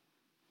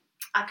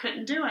I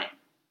couldn't do it.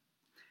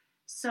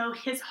 So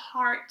his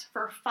heart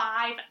for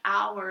 5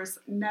 hours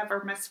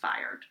never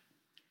misfired.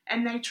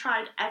 And they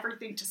tried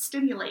everything to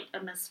stimulate a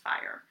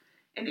misfire.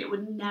 And it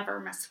would never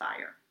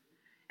misfire.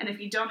 And if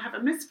you don't have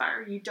a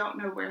misfire, you don't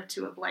know where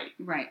to ablate.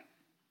 Right.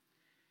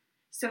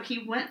 So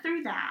he went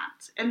through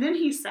that, and then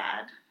he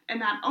said, and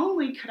not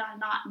only could I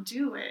not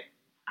do it,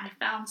 I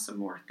found some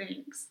more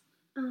things.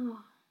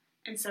 Oh.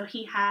 And so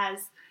he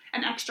has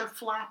an extra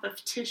flap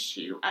of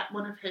tissue at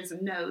one of his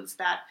nodes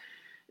that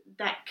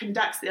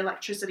conducts the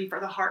electricity for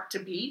the heart to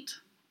beat.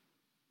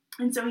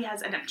 And so he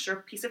has an extra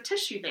piece of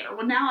tissue there.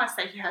 Well, now I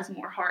say he has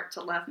more heart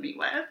to love me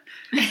with.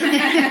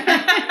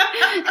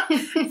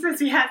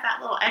 Since he has that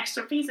little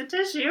extra piece of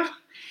tissue.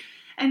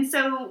 And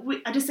so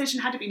a decision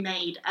had to be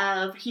made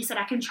he said,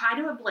 I can try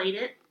to ablate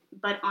it,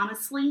 but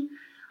honestly,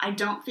 I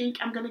don't think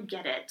I'm going to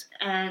get it.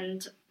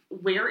 And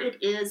where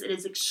it is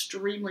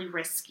extremely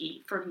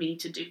risky for me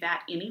to do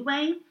that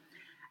anyway.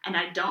 And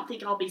I don't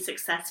think I'll be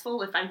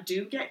successful if I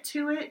do get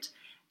to it.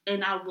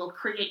 And I will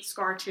create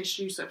scar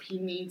tissue. So if he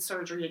needs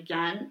surgery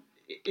again,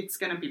 it's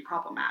going to be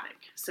problematic.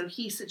 So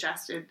he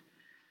suggested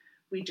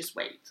we just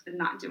wait and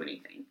not do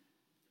anything,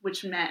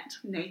 which meant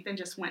Nathan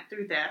just went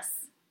through this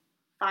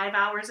 5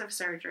 hours of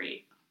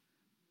surgery,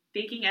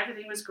 thinking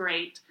everything was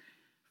great,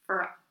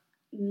 for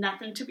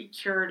nothing to be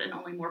cured and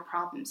only more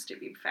problems to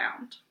be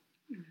found.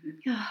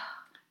 Mm-hmm.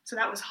 So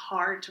that was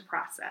hard to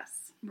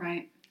process.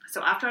 Right.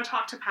 So after I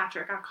talked to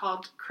Patrick, I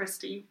called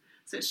Christy,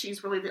 since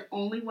she's really the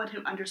only one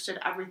who understood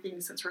everything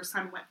since her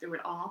son went through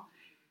it all.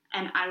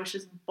 And I was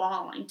just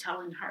bawling,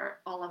 telling her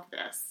all of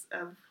this,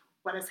 of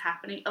what is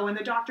happening. Oh, and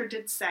the doctor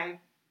did say,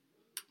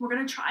 we're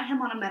going to try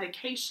him on a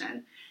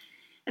medication.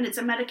 And it's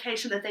a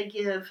medication that they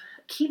give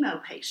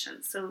chemo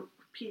patients. So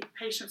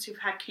patients who've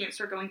had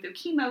cancer going through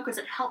chemo, because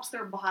it helps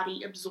their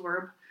body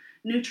absorb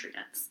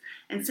nutrients.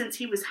 And since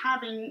he was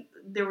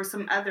there were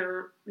some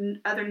other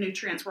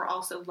nutrients were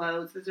also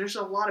low. So there's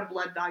a lot of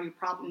blood value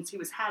problems he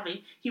was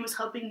having. He was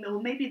hoping,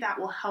 well, maybe that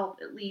will help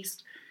at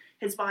least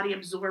his body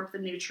absorb the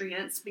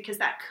nutrients, because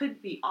that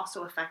could be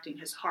also affecting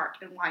his heart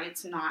and why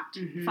it's not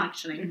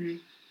functioning. Mm-hmm.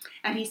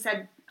 And he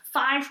said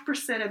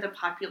 5% of the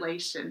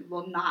population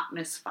will not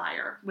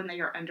misfire when they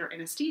are under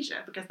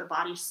anesthesia, because the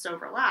body's so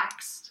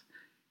relaxed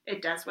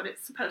it does what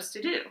it's supposed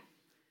to do.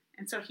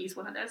 And so he's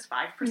one of those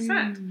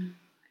 5%.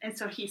 And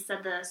so he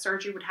said the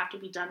surgery would have to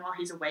be done while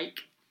he's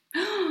awake.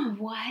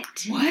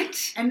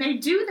 What? And they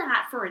do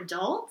that for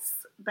adults,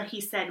 but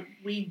he said,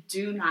 we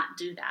do not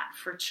do that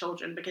for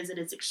children because it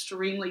is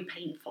extremely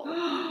painful.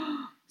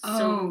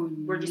 So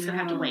we're just going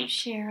to have to wait.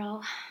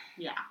 Cheryl.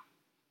 Yeah.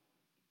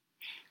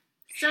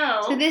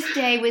 So this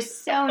day was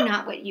so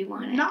not what you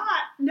wanted.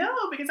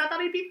 No, because I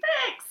thought he'd be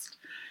fixed.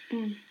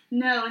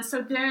 No, and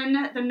so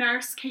then the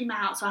nurse came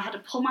out, so I had to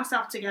pull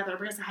myself together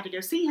because I had to go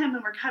see him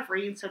in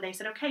recovery, and so they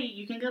said, okay,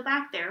 you can go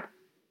back there.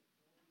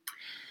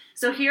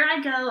 So here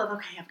I go of,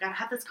 okay, I've got to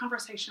have this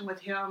conversation with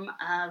him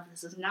of,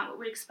 this is not what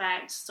we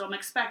expect, so I'm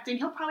expecting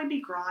he'll probably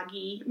be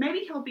groggy, maybe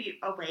he'll be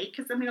awake,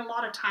 because, a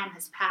lot of time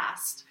has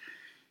passed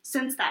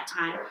since that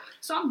time.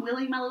 So I'm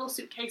wheeling my little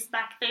suitcase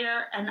back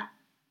there, and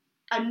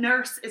a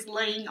nurse is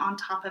laying on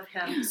top of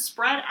him,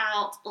 spread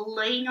out,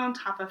 laying on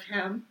top of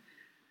him,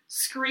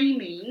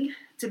 screaming,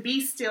 to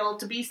be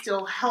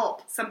still,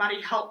 help,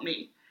 somebody help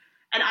me.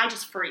 And I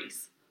just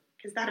freeze,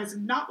 because that is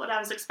not what I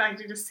was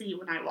expecting to see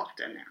when I walked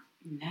in there.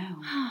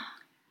 No.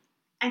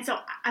 And so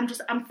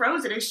I'm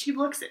frozen, and she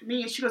looks at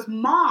me, and she goes,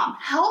 Mom,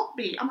 help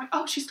me. I'm like,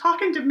 oh, she's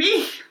talking to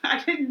me.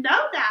 I didn't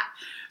know that.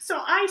 So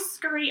I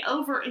scurry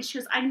over, and she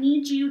goes, I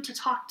need you to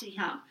talk to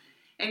him.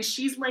 And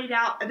she's laid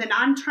out, and then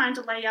I'm trying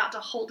to lay out to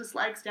hold his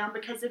legs down,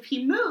 because if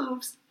he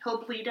moves,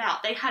 he'll bleed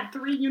out. They had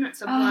 3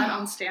 units of blood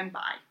on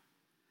standby,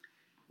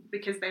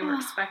 because they were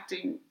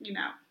expecting,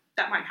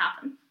 that might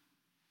happen.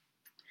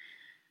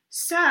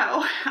 So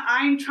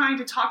I'm trying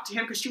to talk to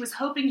him, because she was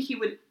hoping he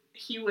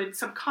would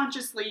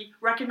subconsciously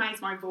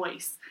recognize my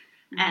voice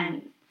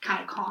and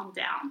kind of calm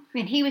down.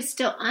 And he was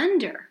still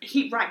under.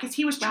 Because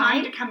he was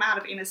trying to come out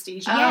of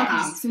anesthesia.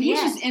 Yes. So he's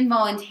just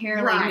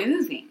involuntarily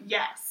moving.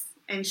 Yes.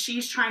 And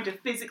she's trying to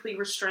physically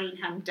restrain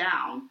him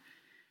down,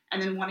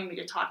 and then wanting me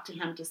to talk to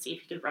him to see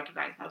if he could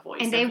recognize my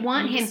voice. And they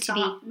want him to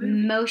be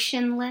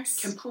motionless.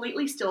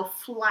 Completely still,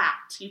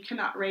 flat. You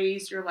cannot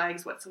raise your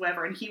legs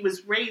whatsoever. And he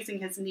was raising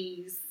his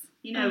knees,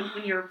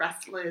 when you're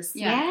restless.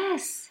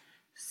 Yes.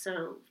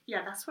 So,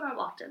 that's what I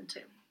walked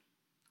into.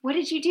 What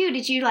did you do?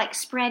 Did you,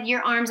 spread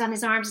your arms on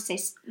his arms and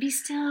say, be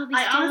still, be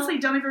still? I honestly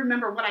don't even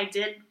remember what I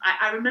did.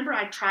 I remember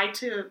I tried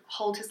to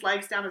hold his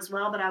legs down as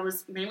well, but I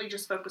was mainly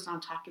just focused on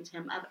talking to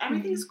him.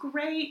 Everything's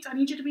great. I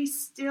need you to be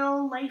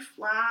still, lay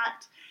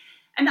flat.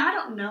 And I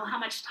don't know how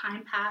much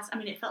time passed.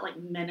 It felt like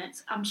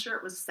minutes. I'm sure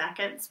it was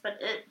seconds, but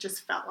it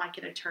just felt like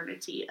an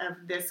eternity of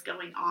this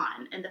going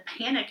on. And the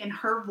panic in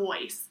her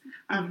voice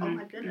of, oh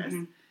my goodness.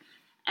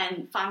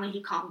 And finally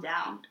he calmed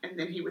down, and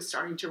then he was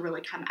starting to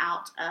really come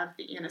out of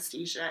the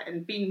anesthesia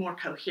and being more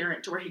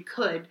coherent to where he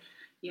could,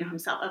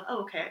 himself of,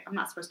 oh, okay, I'm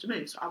not supposed to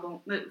move, so I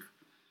won't move.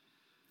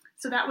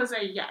 So that was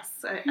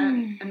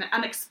an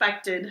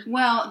unexpected.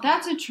 Well,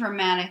 that's a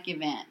traumatic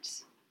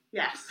event.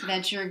 Yes.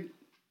 That you're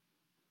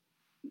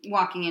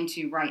walking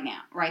into right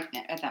now,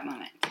 at that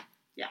moment.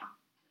 Yeah.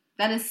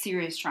 That is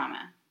serious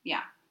trauma.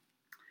 Yeah.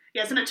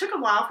 Yes, and it took a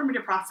while for me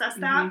to process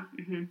that.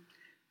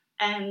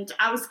 And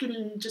I was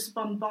getting just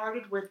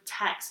bombarded with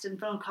text and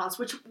phone calls,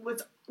 which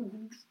was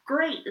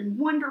great and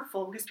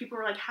wonderful, because people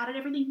were like, how did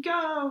everything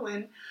go?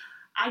 And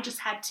I just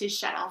had to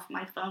shut off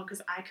my phone,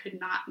 because I could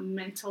not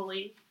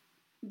mentally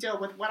deal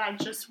with what I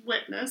just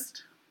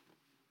witnessed.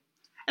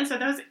 And so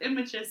those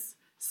images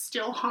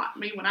still haunt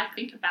me when I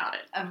think about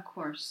it. Of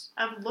course.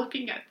 Of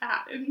looking at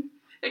that and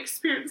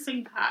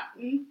experiencing that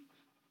and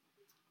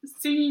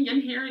seeing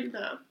and hearing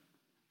the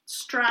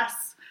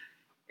stress,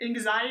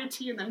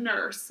 anxiety in the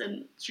nurse,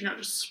 and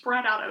just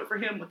spread out over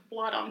him with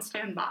blood on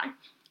standby.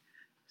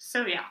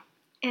 So yeah.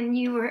 And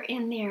you were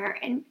in there,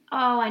 and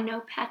I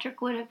know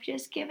Patrick would have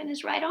just given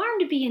his right arm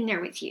to be in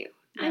there with you.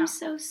 Yeah. I'm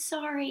so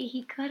sorry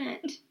he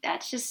couldn't.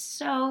 That's just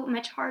so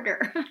much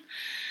harder.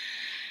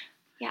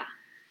 Yeah.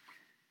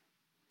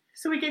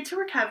 So we get to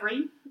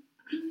recovery.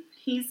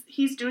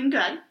 He's doing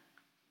good.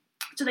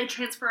 So they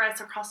transfer us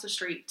across the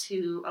street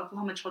to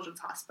Oklahoma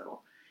Children's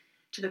Hospital,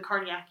 to the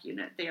cardiac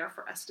unit there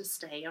for us to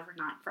stay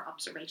overnight for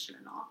observation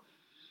and all.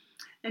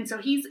 And so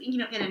he's,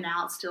 in and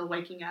out, still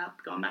waking up,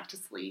 going back to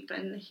sleep,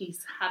 and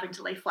he's having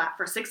to lay flat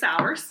for 6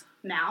 hours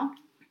now.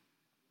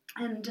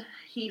 And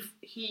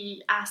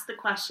he asked the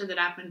question that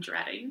I've been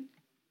dreading.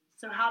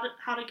 So how'd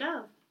it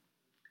go?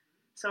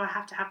 So I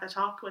have to have the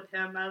talk with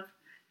him of,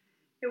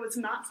 it was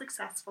not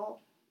successful,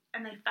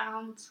 and they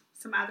found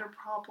some other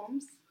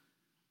problems,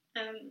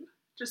 and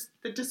just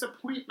the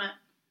disappointment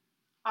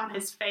on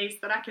his face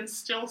that I can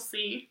still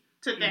see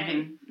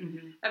today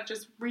of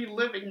just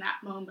reliving that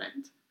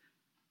moment.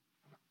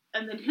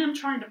 And then him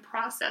trying to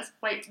process,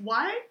 wait,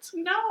 what?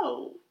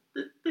 No,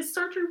 this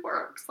surgery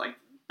works.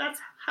 That's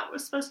how it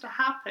was supposed to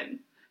happen.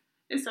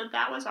 And so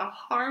that was a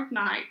hard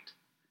night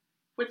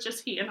with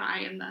just he and I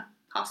in the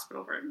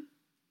hospital room.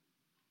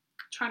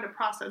 Trying to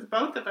process,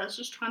 both of us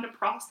just trying to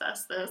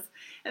process this.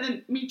 And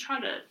then me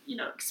trying to,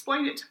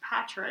 explain it to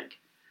Patrick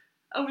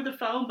over the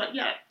phone, but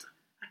yet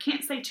I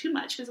can't say too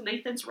much because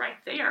Nathan's right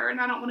there,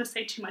 and I don't want to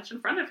say too much in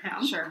front of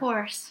him. Sure. Of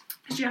course.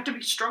 Because you have to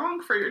be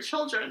strong for your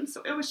children.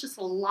 So it was just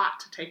a lot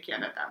to take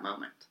in at that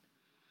moment.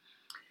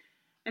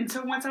 And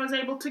so once I was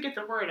able to get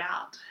the word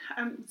out,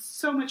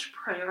 so much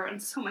prayer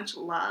and so much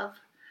love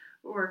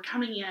were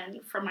coming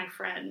in from my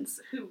friends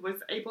who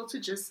was able to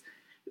just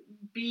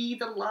be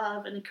the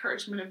love and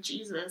encouragement of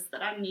Jesus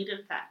that I needed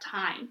at that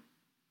time.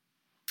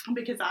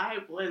 Because I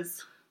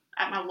was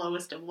at my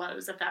lowest of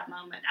lows at that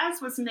moment, as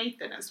was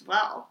Nathan as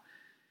well.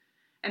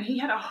 And he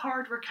had a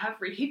hard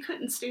recovery. He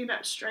couldn't stand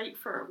up straight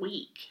for a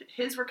week.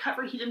 His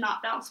recovery, he did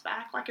not bounce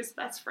back like his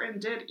best friend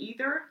did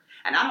either.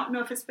 And I don't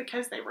know if it's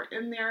because they were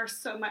in there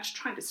so much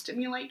trying to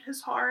stimulate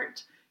his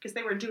heart, because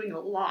they were doing a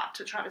lot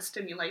to try to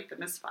stimulate the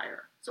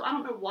misfire. So I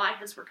don't know why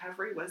his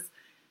recovery was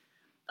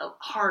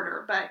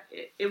harder, but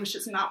it was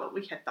just not what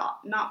we had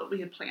thought, not what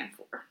we had planned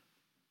for.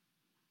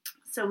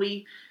 So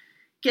we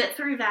get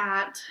through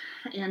that,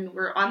 and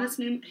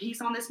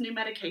he's on this new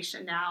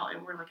medication now,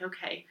 and we're like,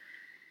 okay,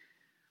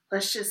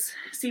 let's just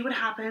see what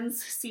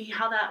happens, see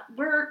how that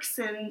works.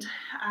 And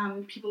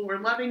people were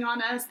loving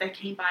on us. They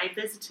came by,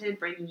 visited,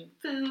 bringing in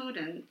food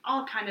and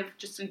all kind of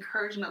just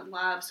encouragement,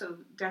 love. So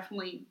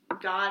definitely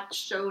God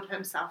showed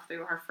himself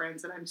through our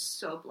friends, and I'm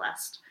so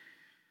blessed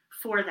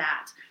for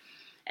that.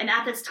 And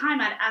at this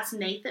time, I'd asked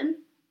Nathan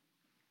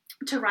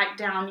to write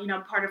down,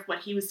 part of what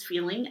he was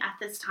feeling at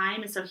this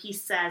time. And so he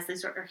says,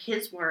 these are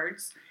his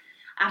words: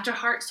 after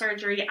heart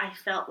surgery, I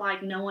felt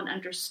like no one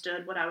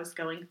understood what I was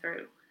going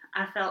through.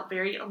 I felt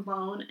very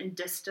alone and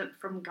distant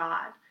from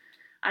God.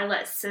 I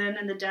let sin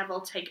and the devil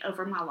take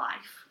over my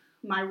life.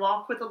 My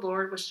walk with the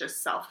Lord was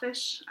just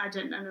selfish. I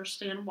didn't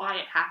understand why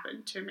it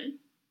happened to me.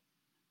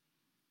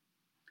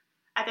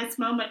 At this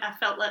moment, I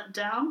felt let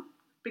down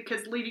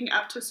because leading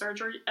up to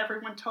surgery,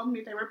 everyone told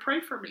me they would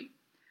pray for me.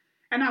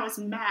 And I was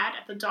mad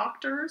at the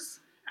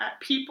doctors,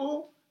 at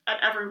people, at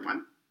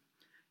everyone.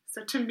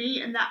 So to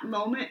me, in that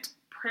moment,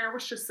 prayer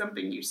was just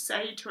something you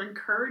say to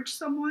encourage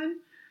someone,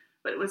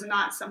 but it was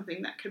not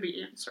something that could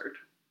be answered.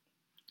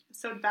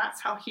 So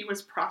that's how he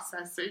was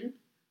processing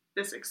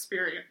this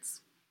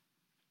experience.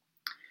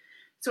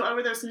 So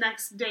over those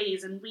next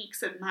days and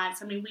weeks and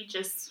months, we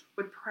just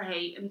would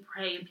pray, and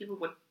people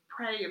would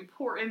pray and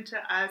pour into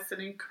us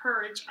and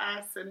encourage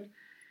us, and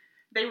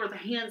they were the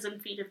hands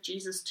and feet of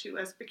Jesus to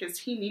us because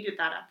he needed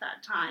that at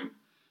that time.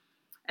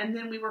 And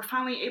then we were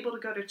finally able to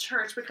go to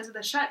church because of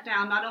the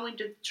shutdown. Not only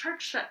did the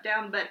church shut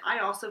down, but I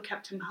also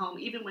kept him home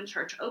even when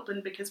church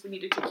opened because we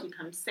needed to keep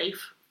him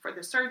safe for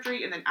the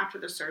surgery and then after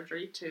the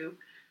surgery to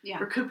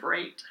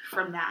recuperate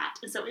from that.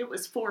 And so it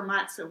was 4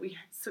 months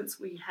since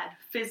we had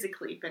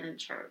physically been in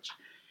church.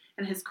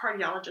 And his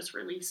cardiologist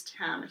released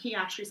him. He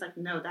actually was like,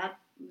 no, that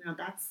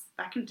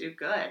can do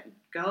good.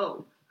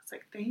 Go. I was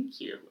like, thank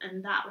you.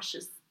 And that was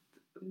just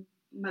the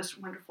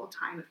most wonderful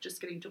time of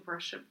just getting to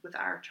worship with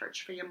our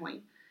church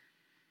family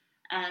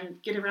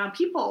and get around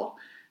people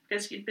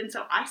because he'd been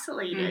so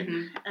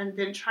isolated, and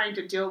then trying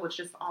to deal with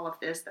just all of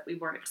this that we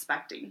weren't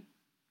expecting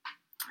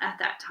at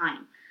that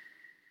time.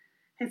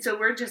 And so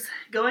we're just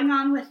going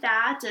on with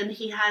that, and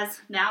he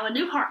has now a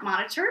new heart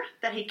monitor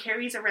that he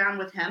carries around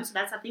with him. So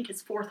that's, I think,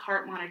 his 4th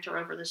heart monitor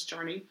over this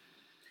journey.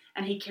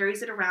 And he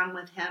carries it around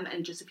with him,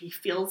 and just if he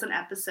feels an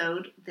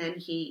episode, then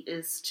he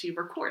is to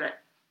record it.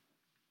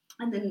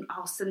 And then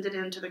I'll send it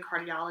in to the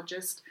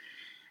cardiologist.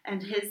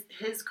 And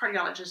his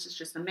cardiologist is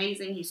just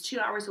amazing. He's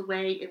 2 hours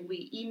away, and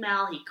we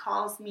email. He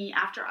calls me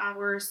after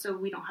hours, so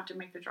we don't have to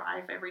make the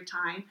drive every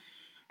time.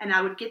 And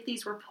I would get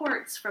these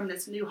reports from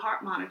this new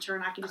heart monitor,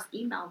 and I can just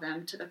email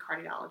them to the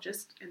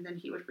cardiologist, and then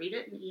he would read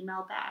it and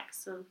email back.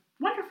 So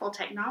wonderful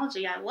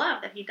technology. I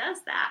love that he does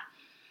that.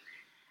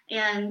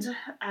 And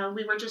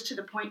we were just to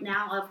the point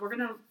now of we're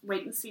going to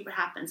wait and see what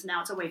happens.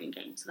 Now it's a waiting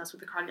game. So that's what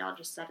the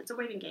cardiologist said. It's a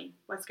waiting game.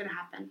 What's going to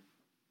happen?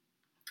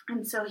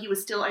 And so he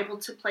was still able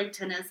to play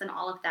tennis and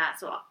all of that.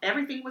 So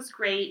everything was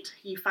great.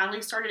 He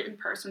finally started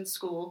in-person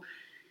school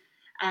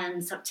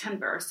in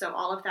September. So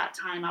all of that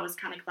time, I was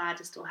kind of glad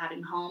to still have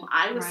him home.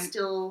 I was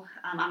still,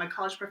 I'm a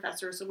college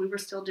professor, so we were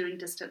still doing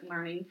distant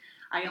learning.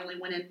 I only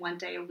went in 1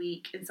 day a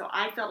week. And so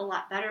I felt a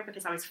lot better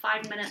because I was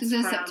 5 minutes from... So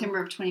this is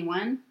September of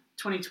 21?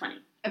 2020.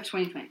 Of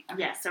 2020. Okay.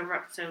 Yes.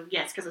 So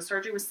yes, because the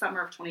surgery was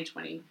summer of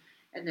 2020.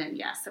 And then,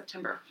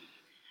 September.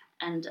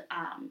 And,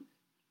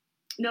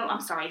 no,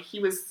 I'm sorry. He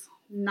was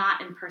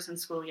not in-person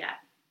school yet.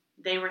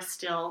 They were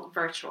still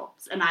virtual.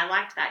 And I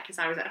liked that because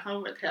I was at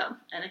home with him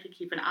and I could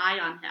keep an eye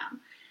on him.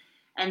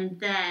 And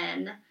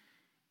then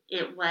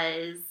it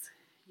was,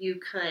 you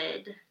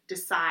could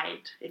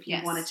decide if you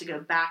wanted to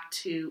go back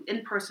to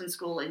in-person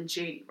school in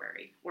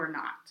January or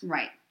not.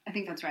 Right. I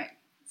think that's right.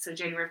 So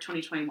January of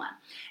 2021.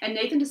 And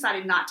Nathan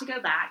decided not to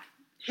go back.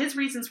 His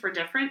reasons were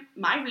different.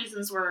 My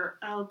reasons were,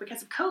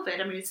 because of COVID.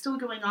 It's still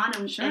going on.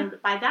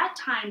 And by that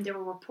time, there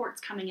were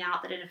reports coming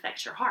out that it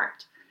affects your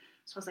heart.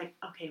 So I was like,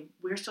 okay,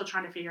 we're still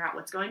trying to figure out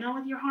what's going on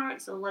with your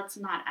heart, so let's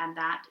not add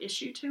that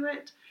issue to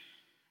it.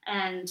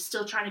 And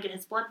still trying to get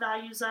his blood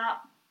values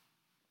up.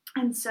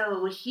 And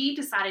so he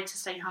decided to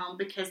stay home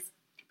because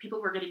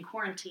people were getting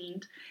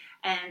quarantined.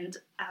 And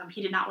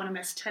he did not want to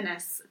miss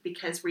tennis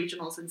because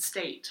regionals and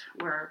state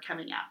were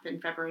coming up in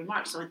February,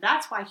 March. So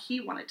that's why he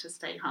wanted to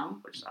stay home,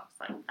 which I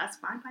was like, that's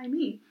fine by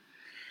me.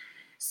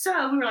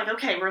 So we were like,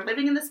 okay, we're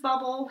living in this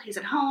bubble. He's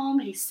at home.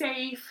 He's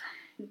safe,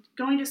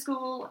 going to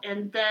school.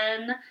 And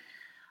then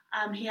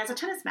he has a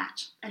tennis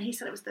match. And he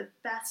said it was the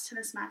best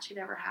tennis match he'd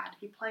ever had.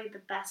 He played the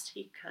best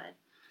he could.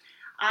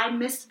 I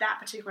missed that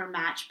particular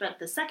match, but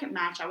the second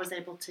match I was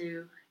able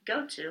to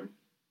go to.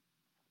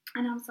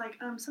 And I was like,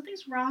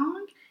 something's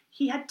wrong.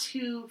 He had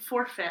to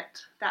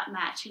forfeit that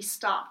match. He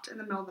stopped in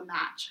the middle of the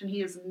match, and he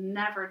has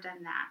never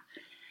done that.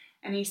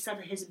 And he said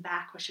that his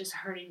back was just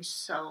hurting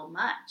so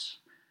much.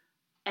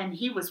 And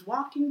he was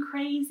walking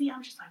crazy. I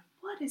was just like,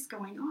 what is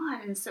going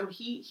on? And so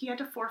he had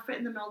to forfeit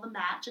in the middle of the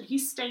match, and he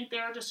stayed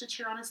there just to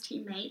cheer on his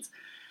teammates.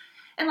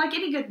 And like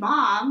any good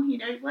mom, you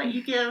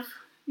give,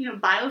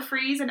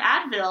 BioFreeze and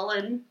Advil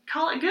and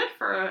call it good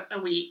for a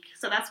week.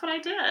 So that's what I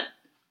did.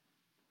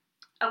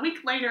 A week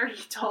later,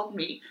 he told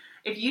me,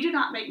 if you do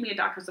not make me a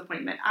doctor's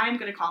appointment, I'm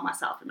going to call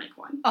myself and make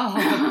one. Oh.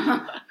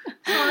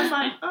 So I was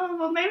like,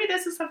 well, maybe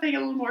this is something a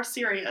little more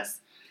serious.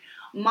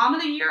 Mom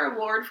of the Year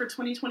award for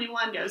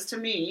 2021 goes to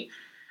me.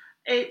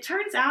 It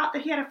turns out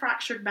that he had a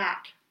fractured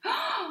back.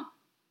 Oh,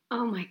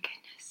 my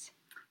goodness.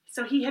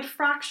 So he had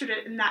fractured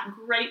it in that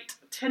great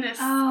tennis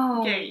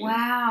game.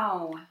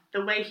 Wow.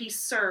 The way he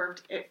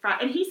served it.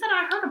 And he said,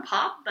 I heard a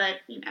pop, but,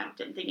 didn't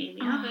think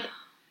anything of it.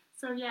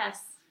 So, yes.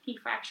 He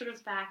fractured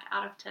his back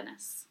out of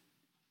tennis.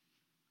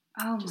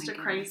 Oh, just my a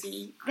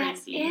crazy. That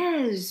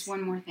is.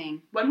 One more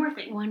thing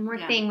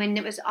When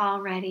it was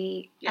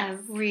already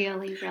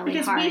really, really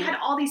because hard. We had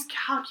all these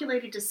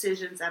calculated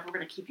decisions that we're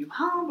going to keep you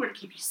home, we're going to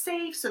keep you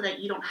safe so that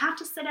you don't have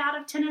to sit out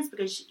of tennis,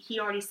 because he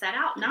already sat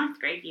out 9th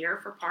grade year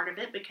for part of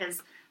it,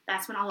 because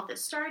that's when all of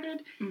this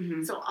started.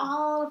 Mm-hmm. So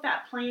all of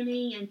that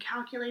planning and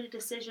calculated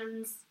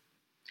decisions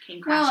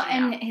came crashing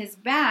and out. His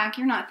back,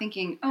 you're not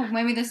thinking,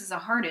 maybe this is a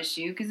heart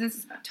issue, because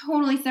it's a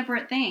totally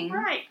separate thing.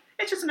 Right.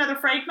 It's just another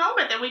frayed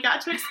moment that we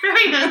got to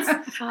experience.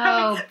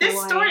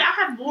 This story, I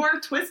have more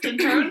twists and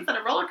turns than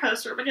a roller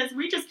coaster, because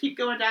we just keep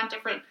going down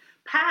different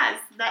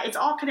paths that it's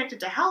all connected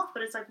to health,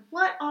 but it's like,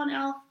 what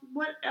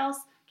else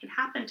can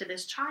happen to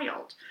this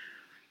child?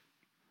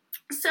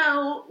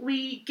 So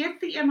we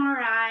get the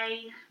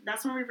MRI.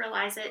 That's when we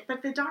realize it.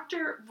 But the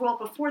doctor,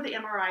 before the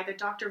MRI, the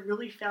doctor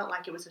really felt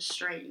like it was a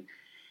strain.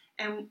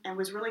 And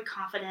was really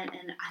confident,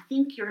 and I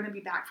think you're going to be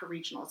back for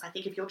regionals. I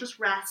think if you'll just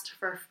rest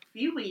for a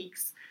few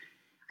weeks,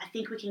 I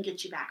think we can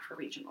get you back for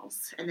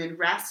regionals. And then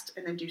rest,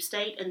 and then do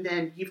state, and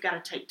then you've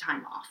got to take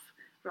time off.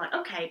 We're like,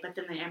 okay, but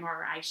then the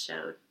MRI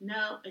showed,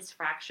 no, it's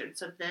fractured.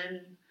 So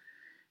then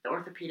the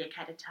orthopedic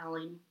had to tell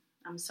him,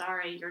 I'm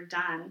sorry, you're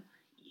done.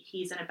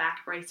 He's in a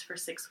back brace for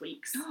 6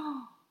 weeks.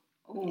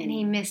 And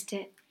he missed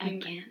it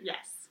again.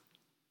 Yes.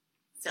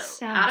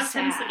 So out of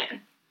tennis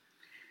again.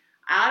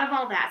 Out of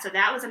all that, so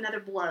that was another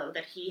blow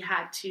that he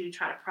had to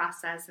try to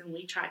process, and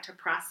we tried to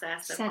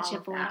process Such a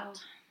blow. That.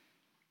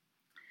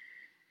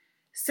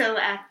 So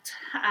at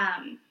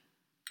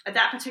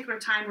that particular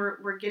time,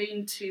 we're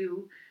getting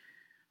to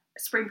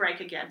spring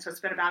break again. So it's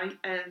been about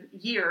a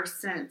year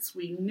since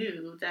we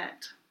knew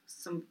that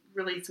some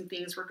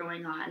things were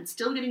going on.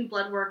 Still getting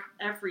blood work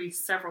every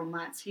several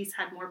months. He's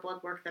had more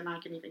blood work than I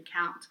can even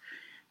count.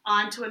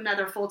 On to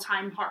another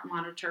full-time heart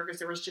monitor, because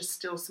there was just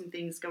still some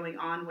things going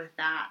on with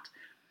that.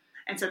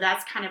 And so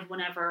that's kind of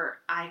whenever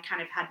I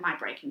kind of had my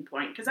breaking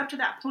point. Because up to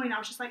that point, I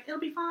was just like, it'll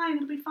be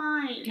fine.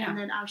 Yeah. And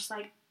then I was just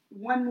like,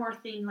 one more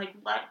thing, like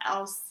what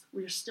else?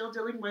 We're still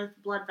dealing with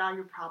blood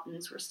value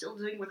problems. We're still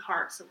dealing with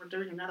heart, so we're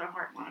doing another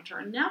heart monitor.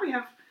 And now we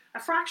have a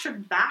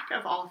fractured back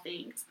of all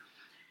things.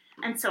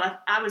 And so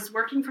I was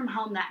working from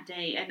home that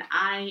day, and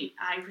I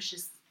was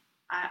just,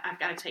 I've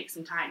got to take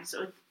some time.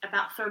 So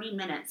about 30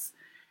 minutes,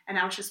 and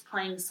I was just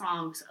playing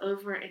songs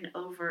over and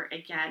over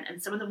again.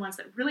 And some of the ones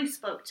that really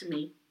spoke to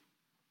me,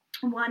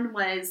 one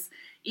was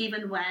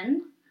Even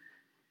When,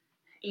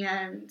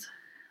 and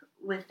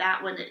with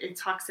that one, it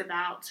talks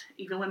about,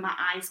 even when my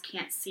eyes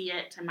can't see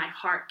it and my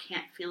heart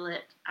can't feel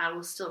it, I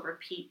will still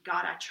repeat,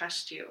 God, I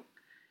trust you.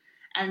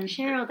 And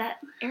Cheryl,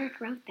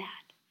 Eric wrote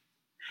that.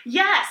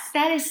 Yes.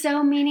 That is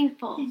so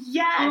meaningful.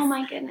 Yes. Oh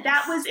my goodness.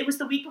 It was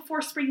the week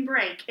before spring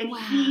break, and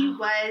he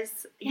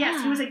was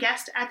a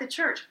guest at the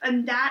church.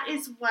 And that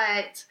is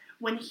what,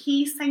 when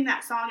he sang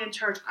that song in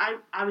church,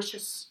 I was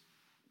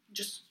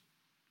just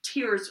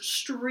tears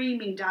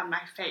streaming down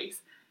my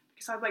face,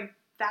 because I was like,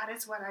 that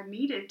is what I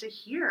needed to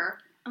hear.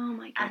 Oh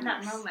my goodness. At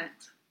that moment.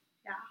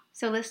 Yeah.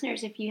 So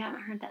listeners, if you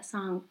haven't heard that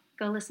song,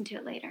 go listen to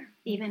it later.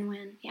 Even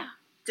When,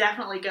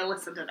 Definitely go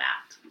listen to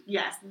that.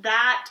 Yes,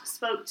 that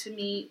spoke to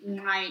me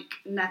like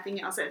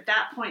nothing else. At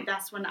that point,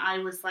 that's when I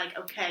was like,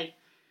 okay,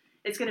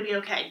 it's going to be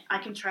okay. I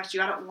can trust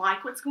you. I don't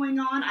like what's going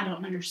on. I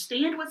don't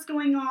understand what's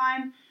going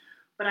on,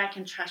 but I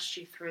can trust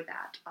you through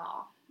that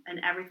all. And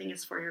everything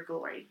is for your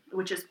glory,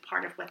 which is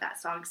part of what that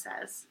song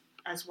says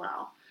as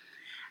well.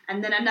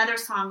 And then another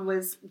song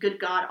was Good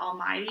God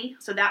Almighty.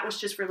 So that was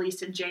just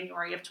released in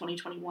January of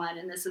 2021,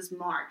 and this is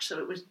March. So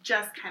it was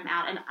just come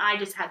out, and I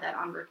just had that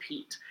on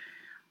repeat.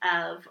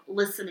 of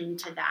listening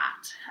to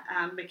that,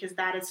 because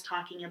that is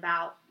talking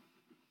about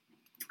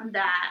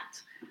that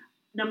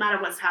no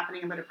matter what's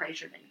happening, I'm going to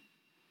praise your name.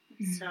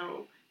 Mm-hmm.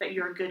 So that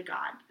you're a good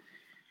God.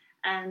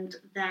 And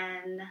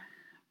then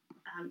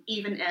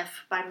even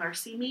if by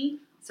mercy me,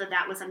 so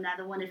that was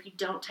another one. If you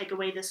don't take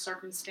away this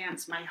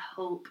circumstance, my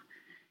hope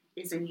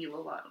is in you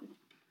alone.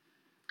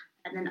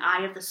 And then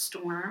Eye of the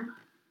Storm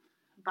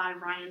by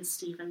Ryan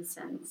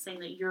Stevenson, saying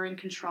that you're in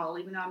control.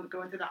 Even though I'm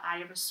going through the eye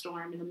of a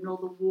storm, in the middle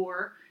of the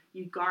war,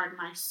 you guard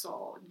my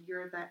soul.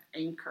 You're the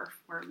anchor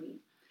for me.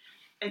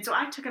 And so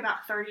I took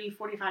about 30,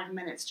 45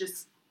 minutes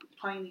just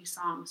playing these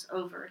songs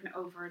over and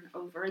over and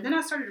over. And then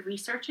I started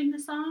researching the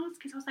songs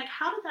because I was like,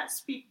 how did that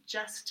speak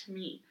just to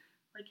me?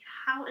 Like,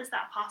 how is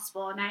that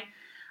possible? And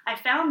I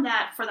found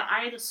that for the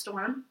Eye of the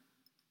Storm,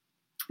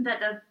 that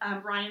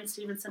the Ryan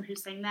Stevenson who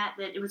sang that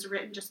it was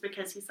written just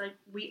because he's like,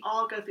 we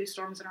all go through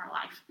storms in our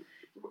life.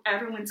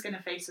 Everyone's going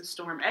to face a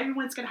storm.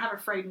 Everyone's going to have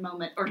a frayed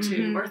moment or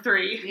two or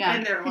three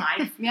in their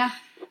life.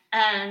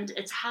 And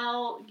it's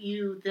how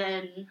you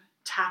then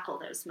tackle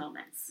those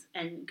moments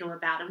and go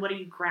about, and what are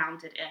you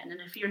grounded in? And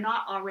if you're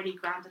not already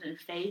grounded in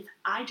faith,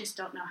 I just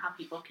don't know how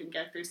people can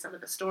go through some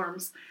of the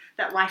storms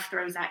that life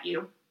throws at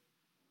you.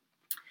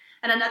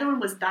 And another one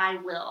was Thy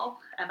Will,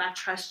 if I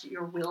trust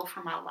your will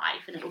for my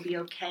life, and it will be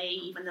okay,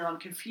 even though I'm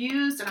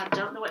confused and I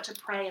don't know what to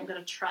pray, I'm going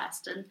to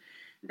trust. And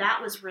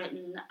that was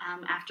written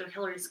after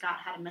Hillary Scott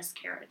had a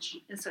miscarriage.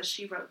 And so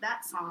she wrote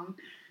that song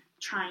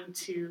trying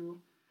to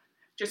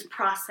just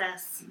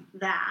process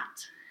that.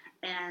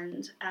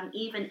 And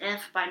even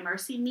if by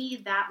mercy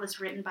me, that was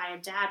written by a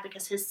dad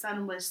because his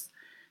son was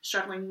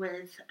struggling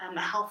with a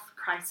health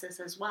crisis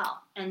as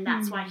well. And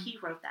that's why he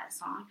wrote that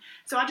song.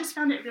 So I just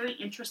found it really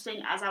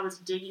interesting as I was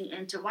digging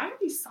into why are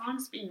these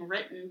songs being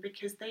written?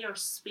 Because they are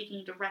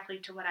speaking directly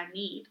to what I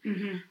need.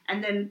 Mm-hmm.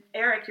 And then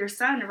Eric, your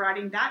son,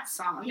 writing that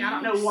song. Yes. I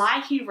don't know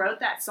why he wrote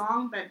that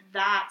song, but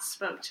that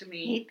spoke to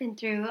me. He'd been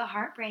through a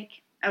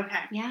heartbreak.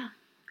 Okay. Yeah.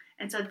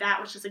 And so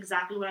that was just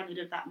exactly what I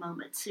needed at that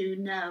moment, to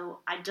know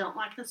I don't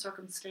like the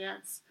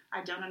circumstance.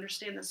 I don't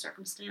understand the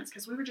circumstance,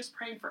 because we were just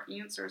praying for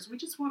answers. We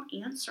just want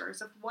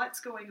answers of what's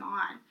going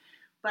on.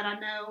 But I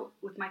know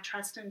with my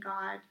trust in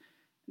God,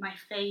 my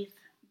faith,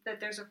 that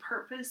there's a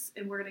purpose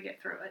and we're going to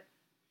get through it.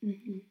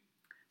 Mm-hmm.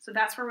 So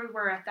that's where we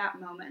were at that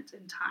moment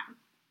in time.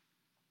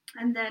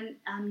 And then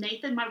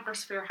Nathan, my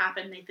worst fear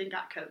happened. Nathan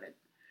got COVID.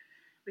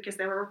 Because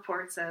there were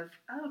reports of,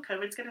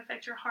 COVID's going to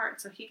affect your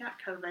heart. So he got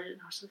COVID.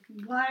 And I was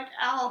like, what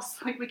else?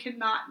 Like, we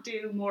cannot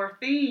do more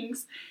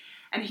things.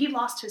 And he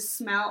lost his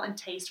smell and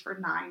taste for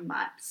 9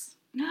 months.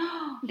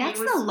 No, that's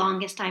the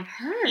longest I've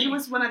heard. He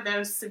was one of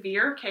those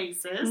severe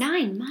cases.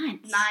 9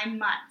 months. 9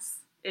 months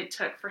it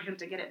took for him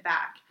to get it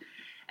back.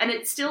 And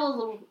it's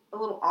still a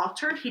little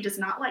altered. He does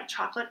not like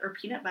chocolate or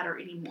peanut butter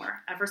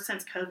anymore ever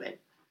since COVID.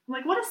 I'm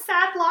like, what a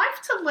sad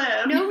life to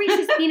live. No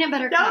Reese's peanut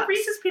butter cups. No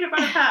Reese's peanut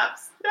butter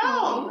cups.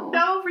 No.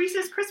 No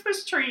Reese's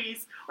Christmas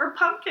trees or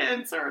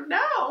pumpkins or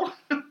no.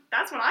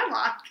 That's what I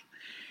like.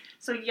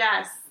 So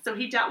yes. So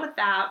he dealt with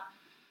that.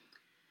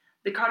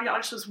 The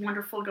cardiologist was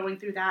wonderful going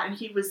through that, and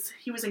he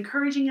was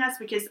encouraging us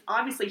because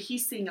obviously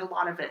he's seeing a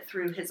lot of it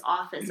through his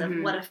office of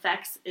what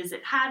effects is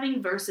it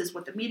having versus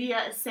what the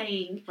media is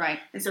saying. Right.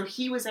 And so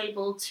he was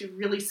able to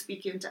really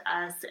speak into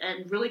us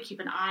and really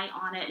keep an eye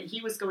on it. And he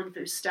was going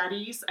through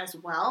studies as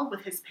well with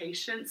his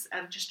patients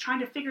of just trying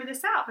to figure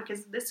this out,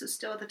 because this is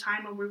still at the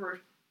time when we were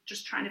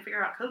just trying to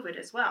figure out COVID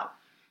as well.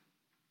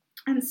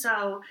 And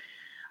so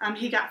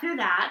he got through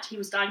that. He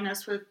was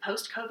diagnosed with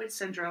post-COVID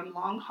syndrome,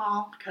 long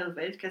haul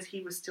COVID, because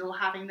he was still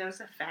having those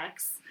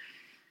effects.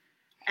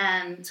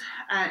 And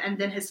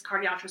then his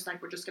cardiologist was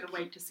like, we're just going to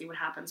wait to see what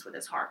happens with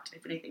his heart,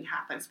 if anything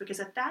happens.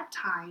 Because at that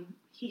time,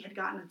 he had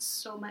gotten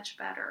so much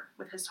better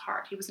with his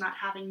heart. He was not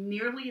having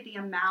nearly the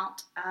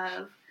amount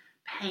of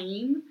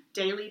pain,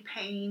 daily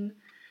pain,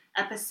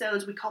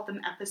 episodes. We called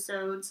them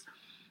episodes.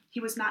 He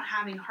was not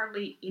having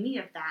hardly any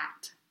of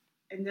that.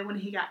 And then when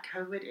he got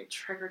COVID, it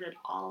triggered it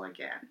all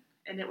again.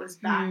 And it was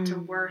back to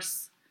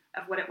worse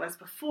of what it was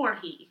before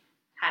he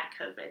had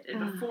COVID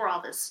and before all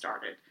this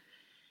started.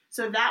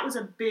 So that was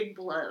a big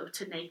blow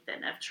to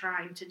Nathan of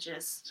trying to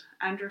just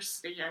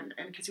understand.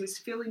 And because he was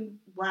feeling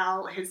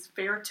well, his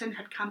ferritin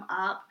had come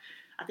up.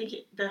 I think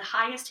the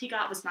highest he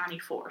got was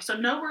 94. So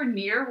nowhere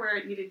near where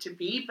it needed to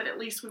be, but at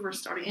least we were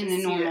starting to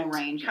see normal it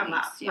range come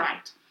up. Yeah.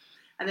 Right.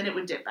 And then it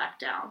would dip back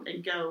down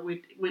and go,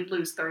 we'd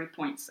lose 30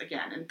 points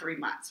again in 3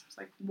 months. It's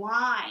like,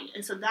 why?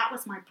 And so that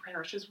was my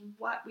prayer. It's just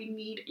what we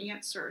need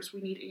answers.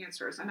 We need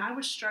answers. And I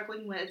was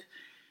struggling with,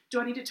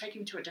 do I need to take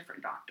him to a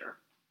different doctor?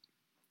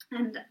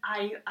 And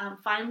I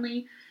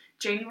finally,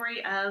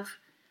 January of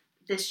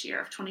this year,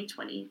 of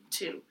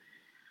 2022,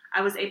 I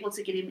was able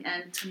to get him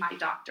in to my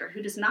doctor,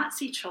 who does not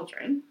see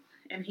children.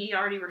 And he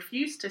already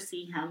refused to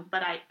see him.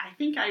 But I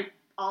think I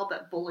all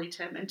but bullied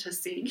him into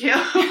seeing him.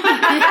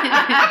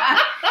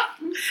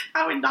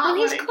 I would not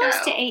let it go. Well,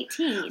 he's close to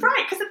 18.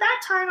 Right, because at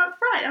that time,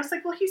 I was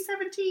like, well, he's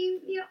 17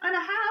 and a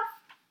half.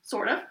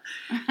 sort of.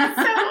 So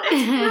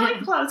it's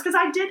really close, because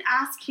I did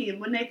ask him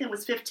when Nathan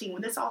was 15,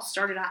 when this all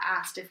started, I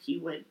asked if he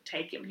would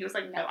take him. He was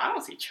like, no, I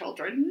don't see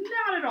children,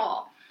 not at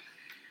all.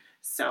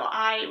 So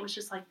I was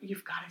just like,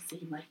 you've got to see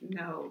him. Like,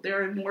 no,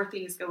 there are more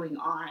things going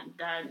on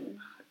than,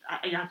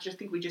 I just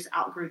think we just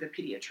outgrew the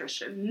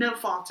pediatrician. No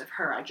fault of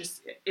her.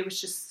 It was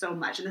just so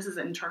much. And this is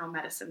an internal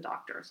medicine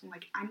doctor. So I'm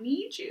like, I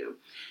need you.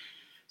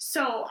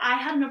 So I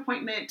had an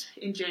appointment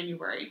in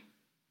January,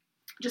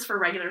 just for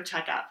regular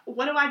checkup.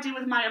 What do I do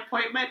with my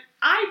appointment?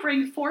 I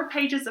bring 4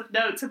 pages of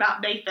notes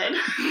about Nathan.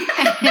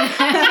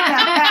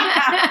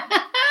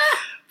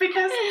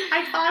 Because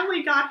I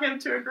finally got him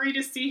to agree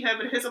to see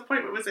him, and his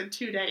appointment was in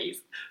 2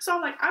 days. So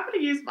I'm like, I'm going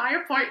to use my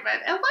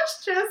appointment, and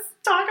let's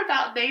just talk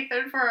about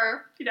Nathan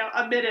for,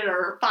 a minute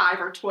or 5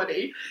 or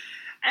 20.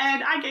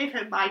 And I gave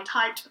him my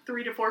typed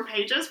 3 to 4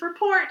 pages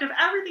report of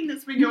everything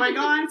that's been going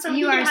on. So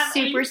you are a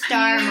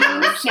superstar.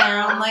 You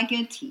sound like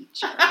a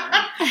teacher.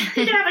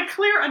 He can have a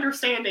clear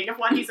understanding of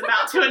what he's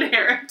about to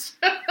inherit.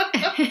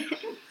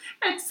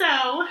 And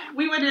so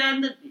we went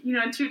in,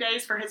 in 2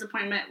 days for his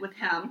appointment with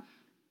him.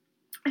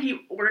 And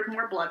he ordered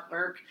more blood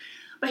work,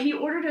 but he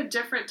ordered a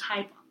different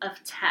type of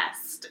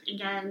test.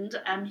 And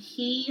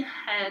he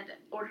had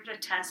ordered a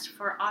test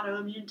for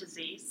autoimmune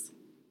disease.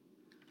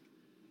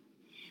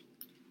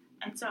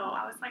 And so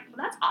I was like, well,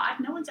 that's odd.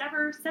 No one's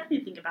ever said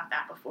anything about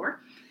that before.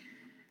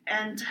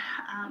 And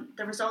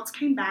the results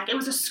came back. It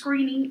was a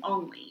screening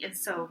only. And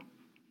so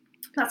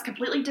that's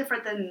completely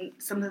different than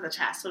some of the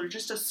tests. So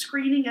just a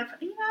screening of,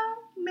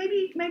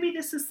 maybe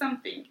this is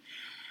something.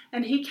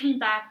 And he came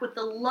back with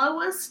the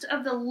lowest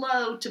of the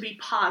low to be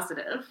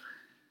positive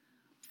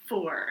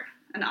for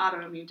an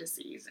autoimmune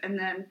disease. And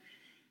then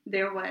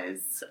there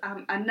was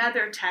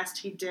another test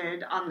he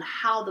did on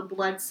how the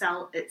blood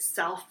cell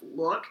itself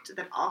looked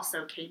that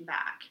also came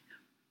back.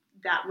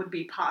 That would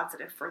be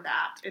positive for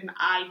that. And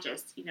I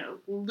just,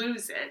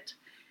 lose it.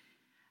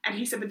 And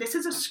he said, but this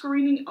is a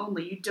screening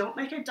only. You don't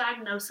make a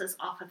diagnosis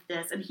off of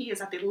this. And he is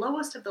at the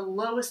lowest of the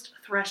lowest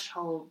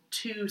threshold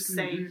to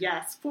say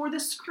yes for the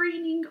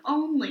screening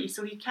only.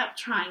 So he kept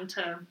trying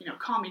to,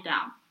 calm me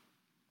down.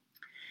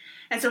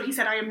 And so he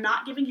said, I am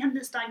not giving him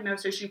this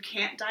diagnosis. You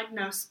can't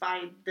diagnose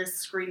by this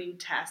screening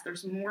test.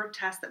 There's more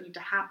tests that need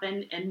to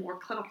happen and more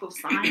clinical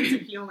signs.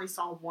 And he only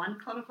saw 1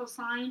 clinical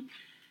sign.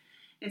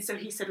 And so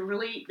he said,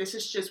 really, this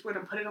is just, we're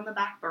going to put it on the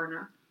back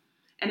burner.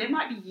 And it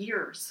might be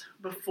years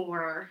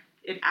before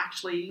it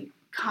actually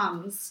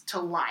comes to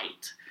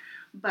light.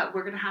 But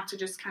we're going to have to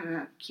just kind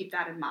of keep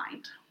that in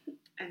mind.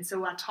 And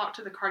so I talked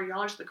to the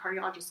cardiologist. The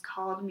cardiologist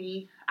called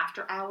me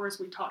after hours.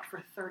 We talked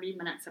for 30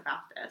 minutes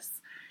about this.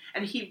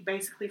 And he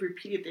basically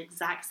repeated the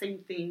exact same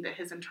thing that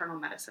his internal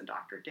medicine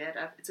doctor did.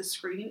 It's a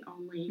screening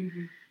only.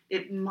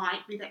 It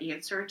might be the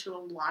answer to a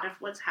lot of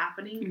what's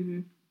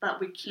happening, but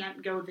we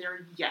can't go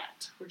there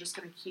yet. We're just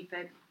going to keep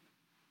it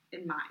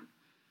in mind.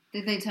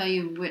 Did they tell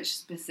you which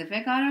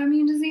specific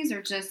autoimmune disease,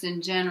 or just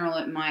in general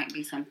it might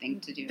be something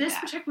to do with this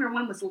that? This particular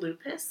one was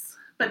lupus,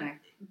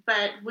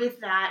 but with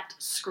that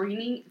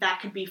screening, that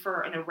could be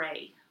for an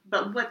array.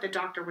 But what the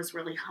doctor was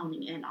really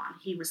honing in on,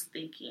 he was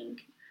thinking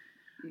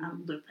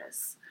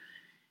lupus.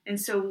 And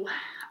so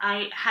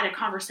I had a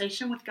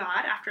conversation with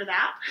God after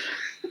that.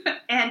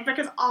 And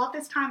because all of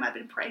this time I've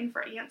been praying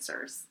for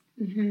answers.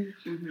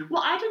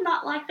 Well, I did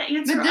not like the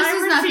answer But this I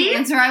is received. not the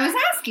answer I was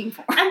asking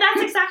for. And that's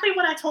exactly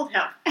what I told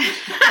him.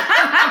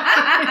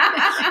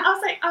 I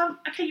was like,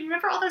 okay, you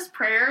remember all those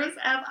prayers?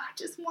 I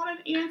just want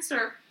an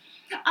answer.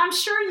 I'm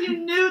sure you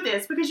knew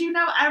this because you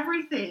know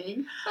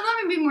everything. But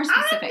let me be more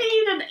specific. I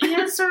need an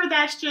answer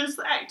that's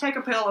just, hey, take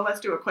a pill and let's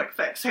do a quick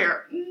fix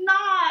here.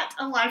 Not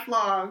a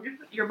lifelong,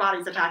 your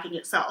body's attacking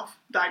itself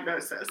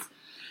diagnosis.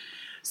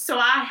 So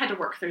I had to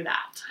work through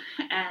that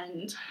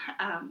and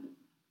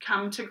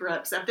come to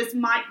grips of this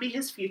might be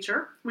his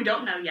future. We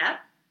don't know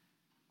yet.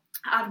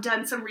 I've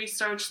done some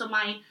research. So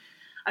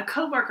a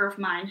coworker of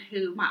mine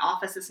who my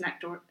office is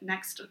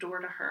next door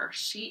to her,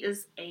 she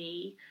is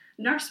a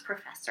nurse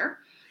professor.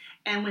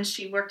 And when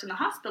she worked in the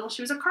hospital,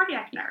 she was a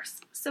cardiac nurse.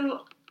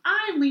 So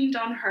I leaned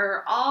on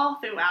her all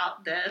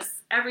throughout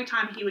this. Every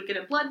time he would get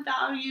a blood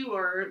value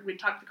or we'd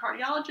talk to the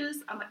cardiologist,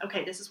 I'm like,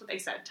 okay, this is what they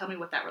said. Tell me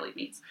what that really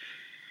means.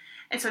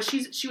 And so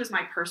she was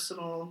my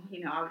personal,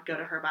 I would go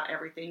to her about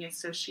everything. And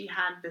so she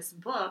had this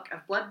book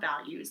of blood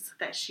values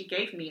that she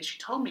gave me. And she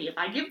told me, if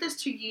I give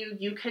this to you,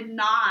 you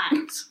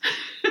cannot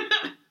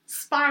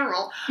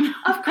spiral.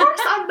 Of course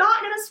I'm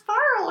not going to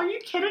spiral. Are you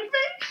kidding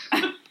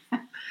me?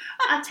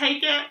 I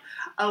take it.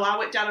 Oh, I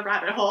went down a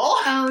rabbit hole.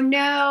 Oh,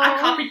 no. I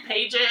copied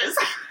pages.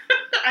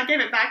 I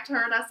gave it back to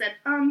her and I said,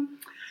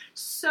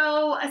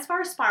 so as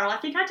far as spiral, I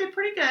think I did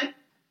pretty good.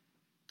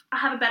 I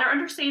have a better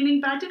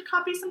understanding, but I did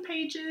copy some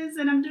pages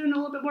and I'm doing a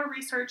little bit more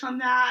research on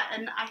that.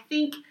 And I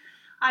think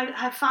I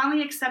have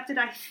finally accepted,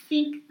 I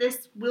think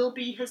this will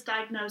be his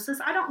diagnosis.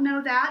 I don't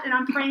know that, and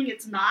I'm praying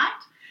it's not.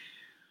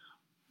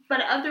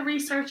 But of the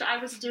research I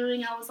was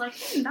doing, I was like,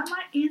 that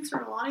might answer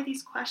a lot of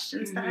these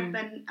questions that have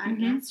been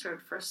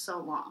unanswered for so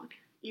long,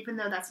 even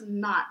though that's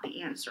not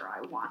the answer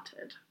I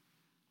wanted.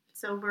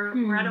 So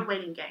we're at a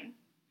waiting game.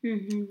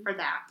 for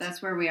that.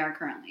 That's where we are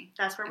currently.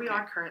 That's where we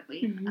are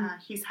currently.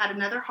 He's had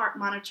another heart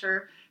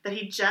monitor that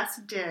he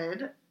just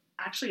did,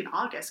 actually in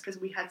August, because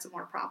we had some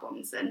more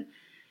problems. And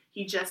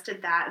he just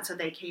did that, and so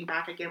they came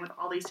back again with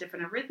all these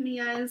different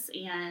arrhythmias,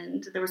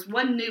 and there was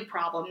one new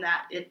problem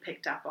that it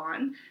picked up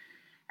on,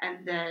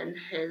 and then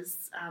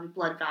his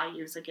blood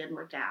values again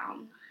were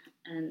down.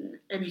 And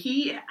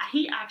he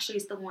actually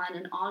is the one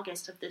in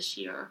August of this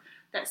year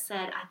that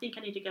said, I think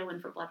I need to go in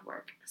for blood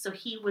work. So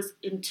he was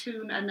in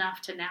tune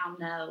enough to now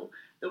know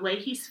the way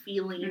he's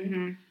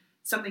feeling,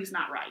 something's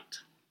not right.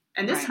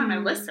 And this time I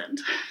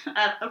listened.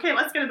 Okay,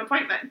 let's get an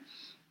appointment.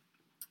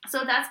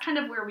 So that's kind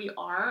of where we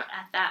are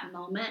at that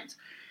moment.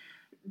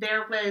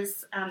 There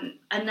was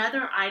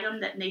another item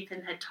that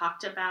Nathan had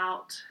talked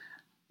about,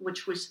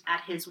 which was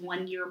at his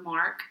 1-year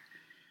mark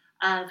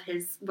of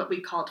his, what we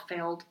called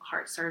failed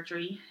heart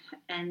surgery.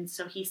 And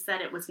so he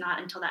said it was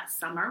not until that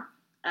summer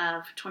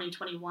of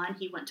 2021,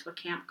 he went to a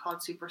camp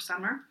called Super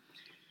Summer.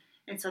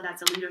 And so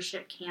that's a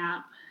leadership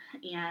camp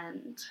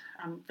and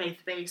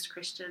faith-based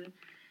Christian.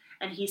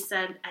 And he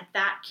said at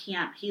that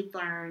camp, he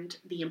learned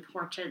the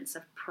importance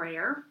of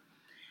prayer,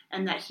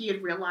 and that he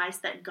had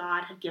realized that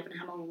God had given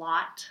him a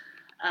lot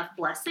of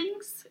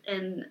blessings.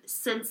 And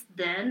since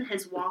then,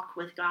 his walk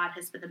with God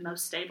has been the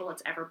most stable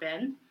it's ever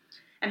been.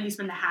 And he's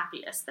been the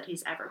happiest that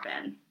he's ever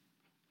been.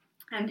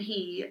 And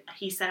he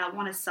said, I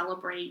want to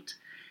celebrate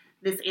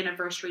this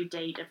anniversary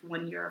date of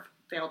 1 year of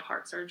failed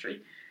heart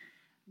surgery,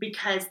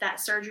 because that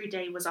surgery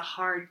day was a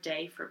hard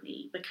day for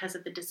me because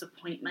of the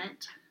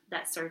disappointment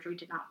that surgery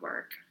did not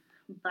work.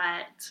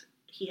 But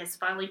he has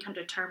finally come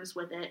to terms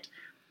with it.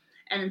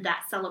 And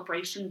that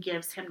celebration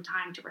gives him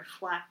time to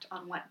reflect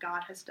on what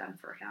God has done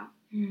for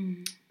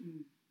him.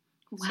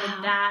 Wow. So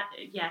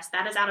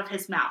that is out of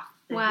his mouth.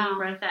 Wow. He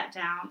wrote that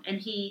down.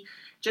 And he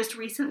just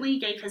recently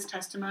gave his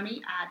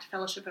testimony at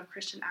Fellowship of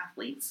Christian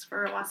Athletes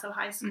for Owasso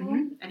High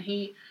School. And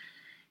he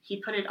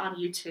put it on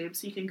YouTube,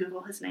 so you can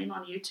Google his name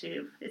on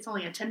YouTube. It's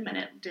only a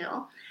 10-minute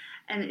deal.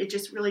 And it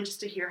just really just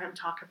to hear him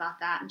talk about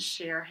that and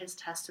share his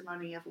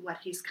testimony of what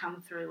he's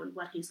come through and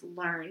what he's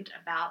learned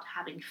about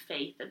having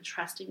faith and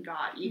trusting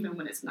God, even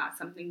when it's not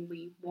something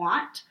we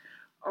want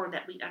or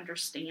that we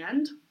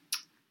understand.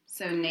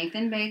 So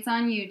Nathan Bates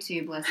on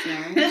YouTube,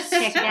 listeners.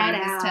 Check that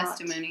out. His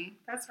testimony.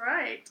 That's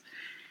right.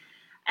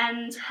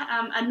 And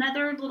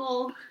another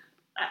little,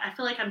 I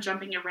feel like I'm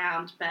jumping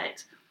around,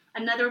 but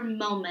another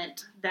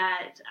moment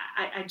that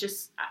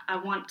I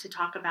want to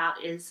talk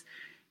about is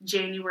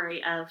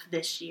January of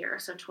this year,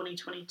 so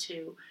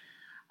 2022.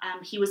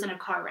 He was in a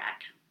car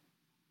wreck.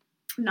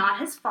 Not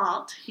his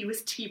fault. He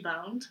was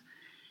T-boned.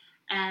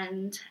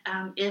 And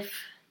if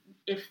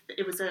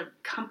it was a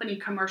company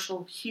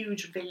commercial,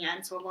 huge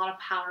van, so a lot of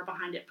power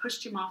behind it,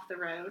 pushed him off the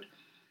road.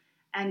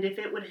 And if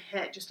it would have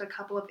hit just a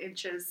couple of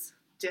inches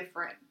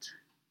different,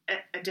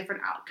 a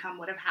different outcome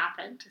would have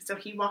happened. So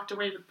he walked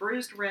away with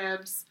bruised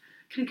ribs,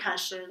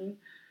 concussion.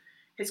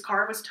 His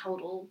car was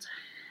totaled.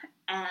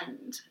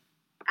 And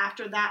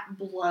after that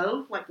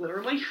blow, like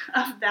literally,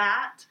 of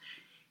that,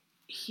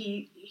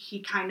 he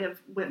kind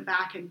of went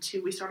back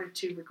into, we started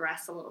to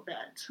regress a little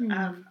bit.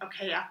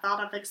 Okay, I thought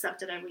I've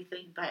accepted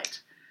everything,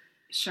 but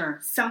sure,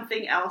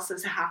 something else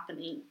is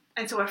happening.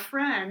 And so a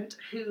friend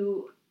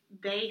who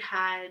they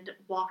had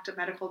walked a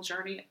medical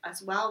journey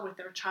as well with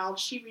their child,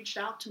 she reached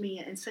out to me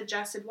and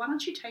suggested, why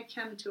don't you take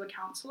him to a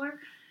counselor?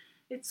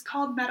 It's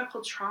called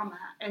medical trauma,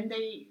 and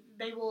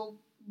they will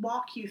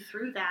walk you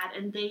through that,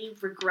 and they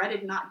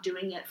regretted not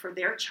doing it for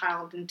their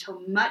child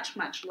until much,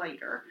 much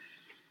later.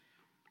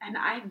 And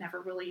I had never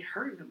really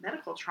heard of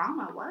medical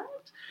trauma.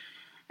 What?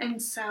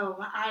 And so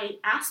I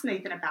asked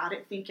Nathan about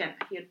it, thinking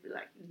he'd be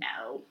like,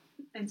 no.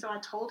 And so I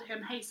told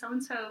him, hey,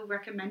 so-and-so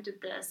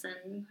recommended this.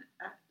 And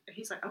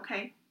he's like,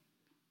 okay,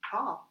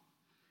 call.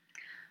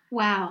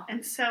 Wow.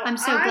 And so I'm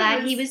so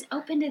glad he was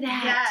open to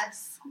that.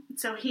 Yes.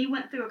 So he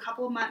went through a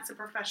couple of months of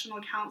professional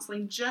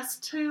counseling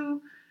just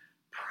to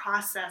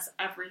process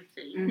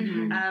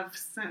everything of,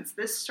 since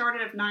this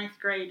started of 9th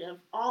grade, of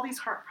all these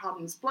heart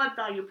problems, blood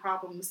value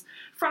problems,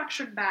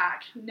 fractured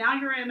back. Now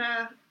you're in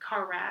a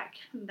car wreck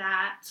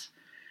that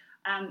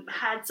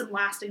had some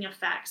lasting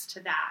effects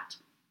to that.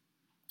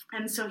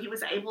 And so he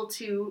was able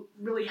to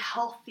really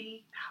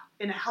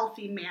in a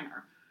healthy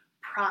manner,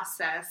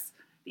 process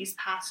these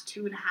past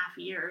 2.5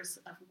 years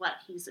of what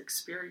he's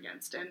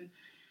experienced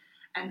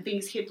and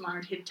things he'd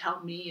learned, he'd tell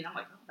me, and I'm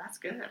like, oh, that's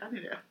good. I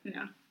need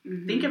to,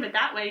 think of it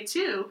that way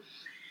too.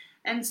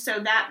 And so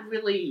that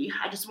really,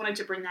 I just wanted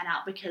to bring that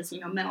out because,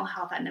 mental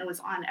health I know is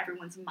on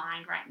everyone's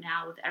mind right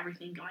now with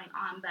everything going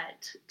on,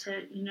 but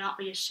to not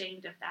be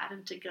ashamed of that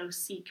and to go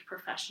seek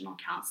professional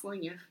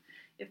counseling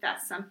if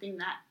that's something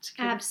that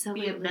could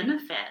be a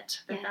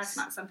benefit, that's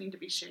not something to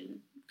be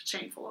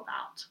shameful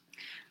about.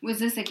 Was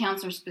this a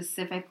counselor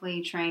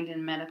specifically trained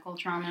in medical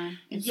trauma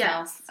itself?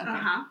 Yes.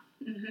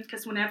 Okay.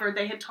 Because whenever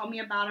they had told me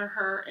about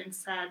her and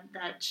said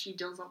that she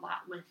deals a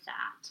lot with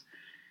that.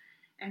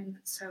 And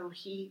so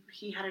he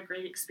had a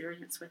great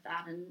experience with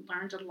that and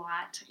learned a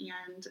lot.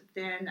 And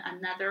then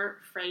another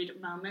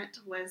frayed moment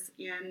was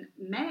in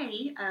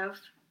May of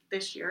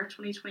this year,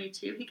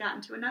 2022, he got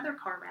into another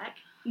car wreck.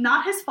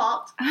 Not his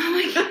fault. Oh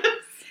my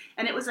goodness.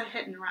 And it was a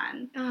hit and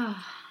run.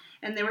 Oh.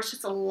 And there was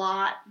just a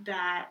lot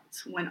that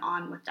went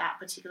on with that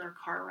particular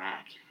car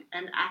wreck.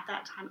 And at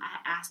that time,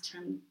 I asked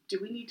him, do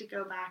we need to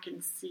go back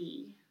and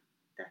see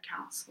the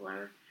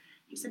counselor?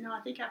 He said, no, I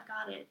think I've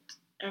got it.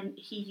 And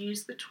he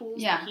used the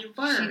tools that he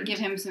learned. She'd give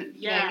him some,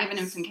 given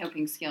him some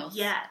coping skills.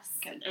 Yes.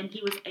 Good. And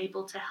he was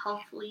able to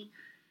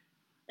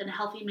in a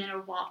healthy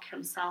manner, walk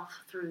himself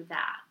through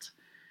that.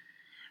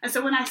 And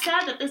so when I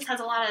said that this has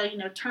a lot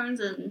of, turns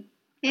and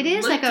it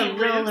is like a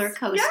roller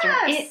coaster.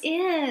 Yes. It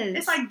is.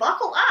 It's like,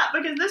 buckle up,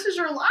 because this is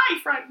your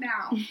life right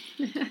now.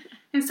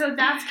 And so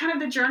that's kind of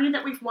the journey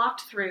that we've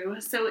walked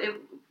through. So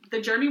the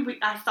journey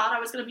I thought I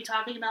was going to be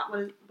talking about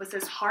was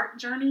this heart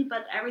journey,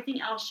 but everything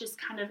else just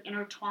kind of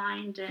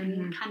intertwined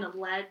and kind of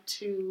led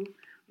to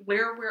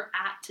where we're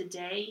at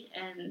today.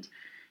 And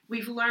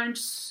we've learned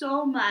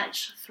so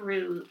much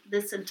through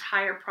this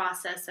entire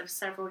process of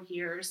several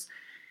years.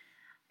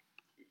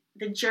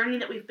 The journey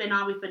that we've been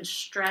on, we've been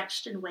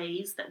stretched in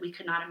ways that we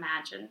could not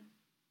imagine.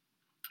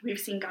 We've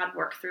seen God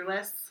work through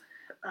us,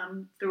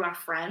 through our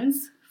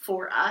friends,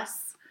 for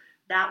us.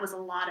 That was a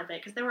lot of it,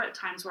 because there were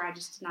times where I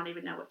just did not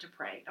even know what to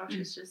pray. I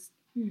was just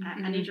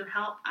I need your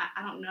help.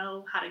 I don't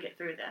know how to get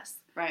through this.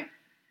 Right.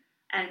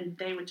 And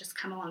they would just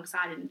come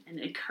alongside and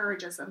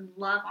encourage us and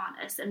love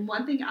on us. And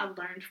one thing I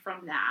learned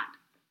from that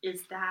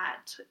is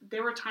that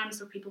there were times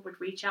where people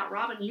would reach out.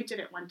 Robin, you did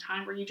it one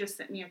time where you just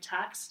sent me a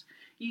text.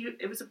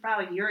 It was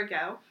about a year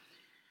ago.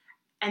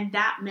 And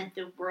that meant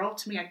the world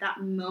to me at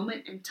that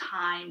moment in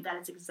time. That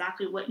is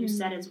exactly what you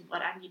said is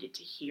what I needed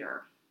to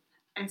hear.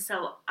 And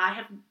so I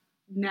have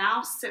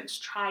now since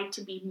tried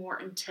to be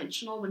more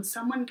intentional. When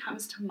someone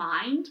comes to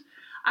mind,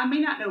 I may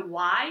not know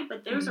why,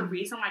 but there's a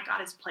reason why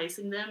God is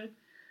placing them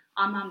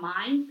on my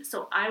mind.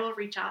 So I will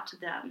reach out to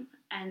them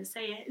and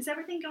say, is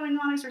everything going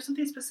on? Is there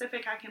something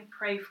specific I can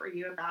pray for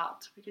you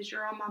about? Because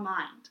you're on my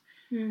mind.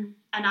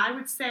 And I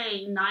would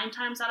say 9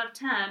 times out of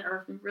 10,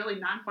 or really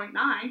 9.9,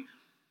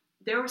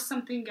 there was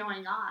something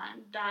going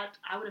on that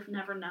I would have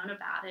never known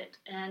about it.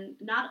 And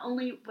not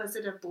only was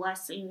it a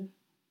blessing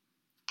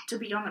to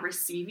be on the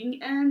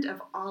receiving end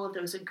of all of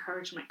those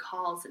encouragement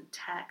calls and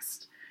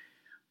texts,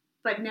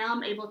 but now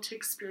I'm able to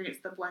experience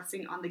the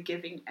blessing on the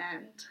giving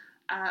end,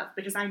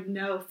 because I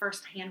know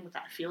firsthand what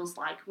that feels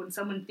like when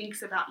someone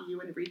thinks about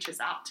you and reaches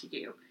out to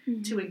you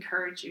to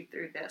encourage you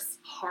through this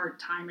hard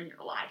time in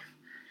your life.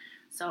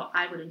 So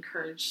I would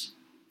encourage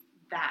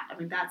that. I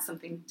mean, that's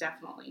something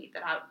definitely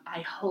that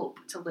I hope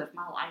to live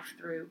my life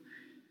through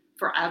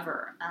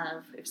forever.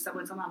 Of if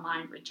someone's on my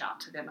mind, reach out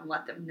to them and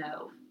let them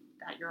know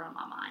that you're on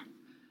my mind.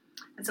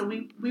 And so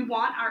we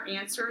want our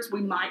answers.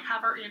 We might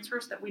have our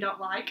answers that we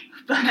don't like,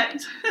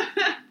 but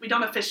we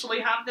don't officially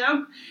have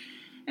them.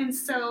 And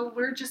so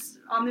we're just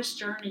on this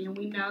journey, and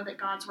we know that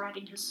God's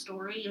writing his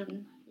story,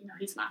 and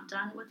he's not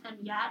done with him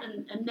yet.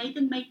 And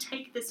Nathan may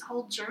take this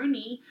whole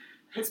journey,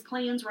 his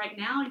plans right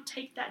now, and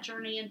take that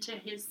journey into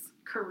his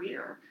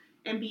career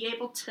and be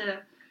able to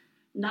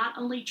not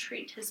only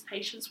treat his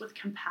patients with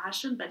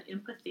compassion, but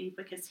empathy,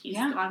 because he's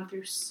gone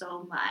through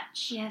so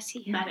much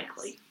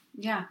medically.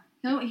 Yeah.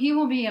 He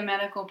will be a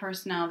medical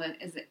personnel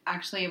that is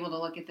actually able to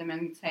look at them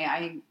and say,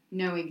 I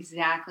know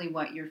exactly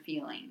what you're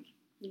feeling.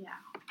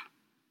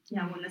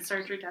 Yeah, when the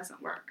surgery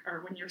doesn't work,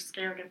 or when you're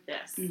scared of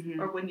this,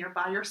 or when you're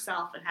by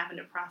yourself and having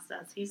to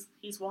process.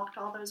 He's walked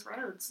all those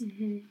roads.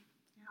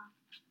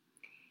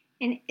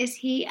 And is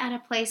he at a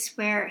place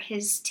where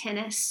his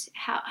tennis,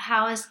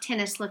 how is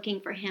tennis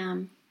looking for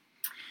him?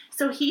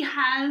 So he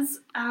has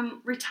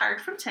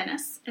retired from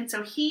tennis. And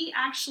so he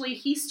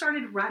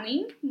started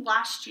running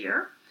last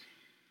year.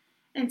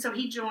 And so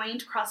he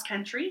joined cross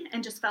country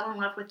and just fell in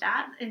love with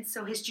that. And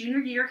so his junior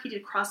year, he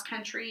did cross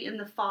country in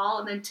the fall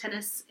and then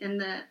tennis in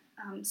the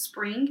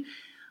spring.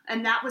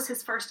 And that was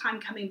his first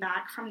time coming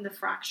back from the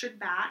fractured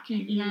back.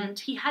 And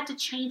he had to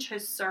change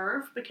his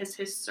serve, because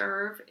his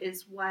serve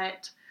is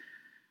what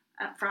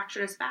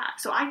fractured his back.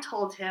 So I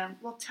told him,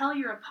 well, tell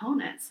your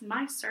opponents,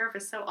 my serve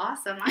is so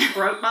awesome, I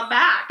broke my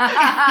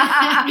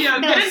back.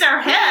 Get in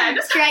their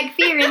head. Strike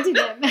fear into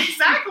them.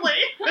 Exactly.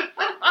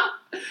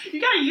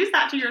 You got to use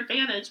that to your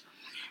advantage.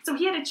 So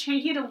he had to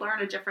change. He had to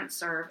learn a different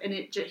serve, and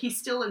he's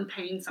still in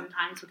pain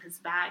sometimes with his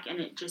back,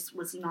 and it just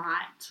was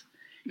not.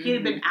 He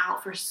had been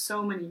out for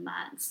so many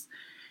months.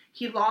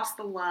 He lost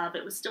the love.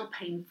 It was still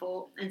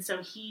painful, and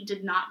so he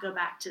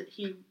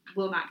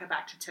will not go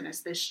back to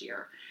tennis this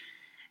year.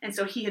 And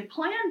so he had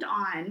planned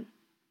on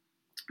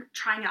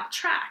trying out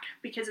track,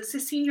 because it's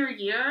his senior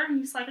year. And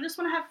he's like, I just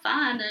want to have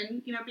fun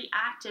and, be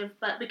active.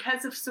 But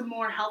because of some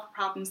more health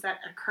problems that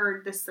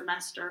occurred this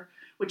semester,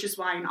 which is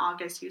why in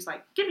August he was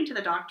like, get me to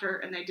the doctor.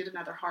 And they did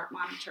another heart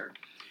monitor.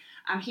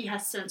 He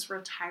has since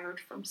retired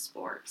from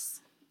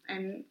sports.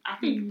 And I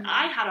think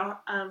I had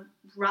a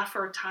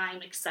rougher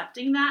time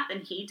accepting that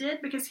than he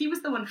did, because he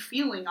was the one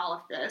feeling all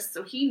of this.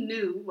 So he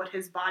knew what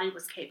his body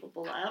was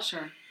capable of.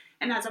 Sure.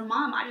 And as a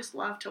mom, I just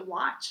love to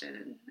watch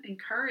and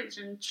encourage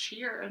and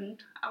cheer.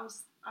 And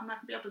I'm not going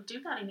to be able to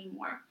do that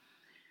anymore.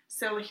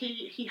 So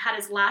he had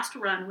his last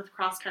run with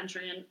cross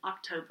country in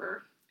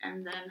October,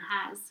 and then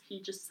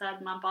he just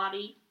said, my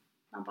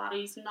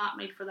body's not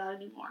made for that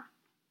anymore.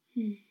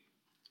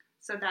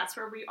 So that's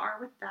where we are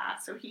with that.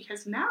 So he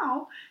has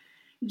now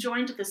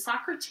joined the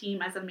soccer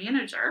team as a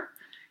manager,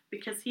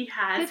 because he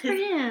has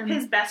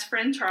his best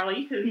friend,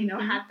 Charlie, who,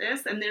 had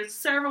this, and there's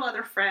several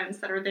other friends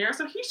that are there.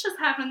 So he's just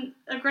having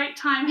a great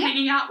time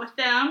hanging out with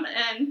them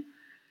and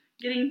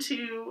getting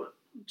to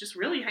just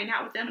really hang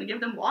out with them and give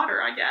them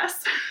water, I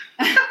guess.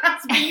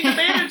 That's being the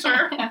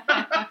manager.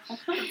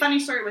 The funny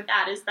story with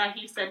that is that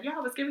he said, I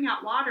was giving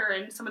out water,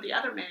 and some of the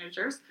other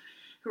managers,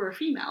 who are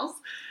females,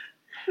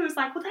 who was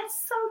like, well,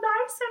 that's so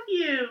nice of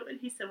you. And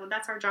he said, well,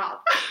 that's our job.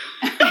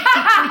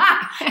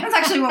 That's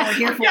actually what we're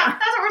here for. Yeah,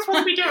 that's what we're supposed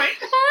to be doing.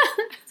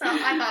 So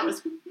I thought it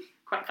was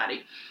quite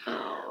funny.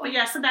 But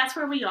yeah, so that's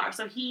where we are.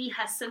 So he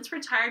has since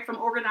retired from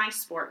organized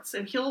sports,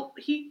 and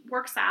he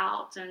works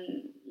out,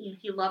 and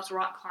he loves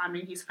rock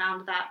climbing. He's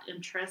found that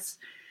interest,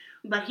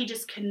 but he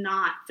just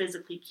cannot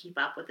physically keep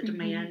up with the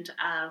demand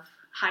of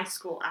high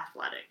school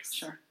athletics.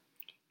 Sure.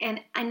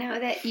 And I know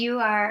that you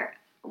are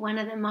one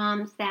of the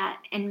moms that,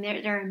 and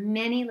there are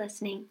many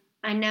listening.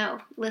 I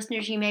know,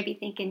 listeners, you may be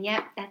thinking,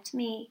 yep, that's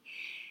me,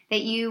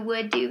 that you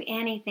would do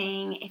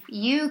anything if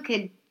you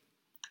could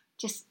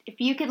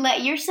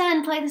let your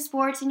son play the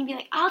sports, and you'd be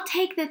like, I'll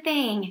take the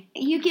thing.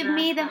 You give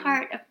me the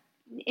heart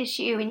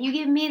issue, and you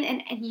give me,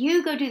 and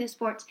you go do the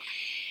sports.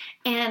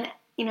 And,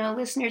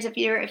 listeners, if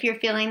you're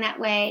feeling that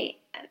way,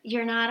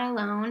 you're not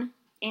alone.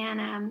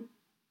 And,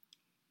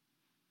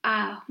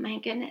 oh my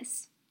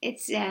goodness,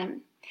 it's,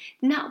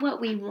 not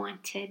what we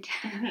wanted.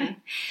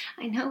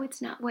 I know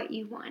it's not what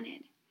you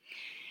wanted.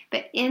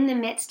 But in the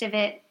midst of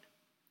it,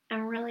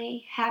 I'm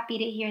really happy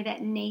to hear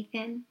that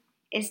Nathan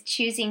is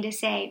choosing to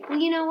say, well,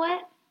 you know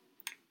what?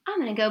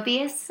 I'm going to go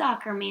be a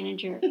soccer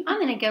manager.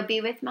 I'm going to go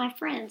be with my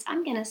friends.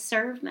 I'm going to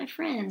serve my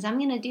friends. I'm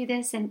going to do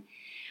this and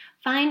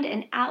find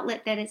an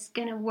outlet that is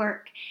going to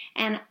work.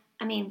 And,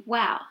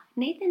 wow,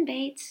 Nathan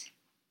Bates,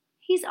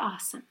 he's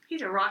awesome.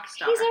 He's a rock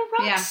star. He's a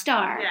rock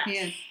star. Yeah. He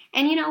is.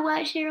 And you know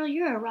what, Cheryl?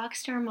 You're a rock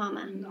star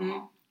mama. Mm-hmm.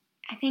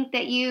 I think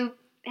that you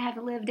have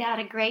lived out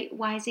a great,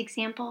 wise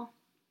example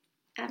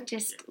of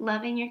just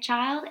loving your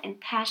child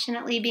and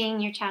passionately being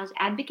your child's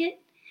advocate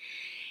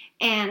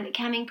and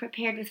coming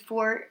prepared with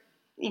 4,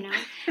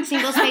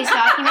 single-spaced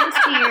documents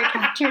to your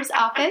doctor's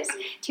office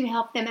to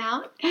help them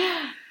out.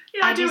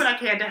 I do what I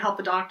can to help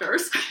the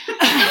doctors.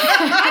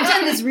 I've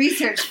done this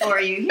research for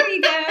you. Here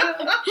you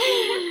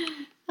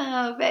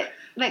go.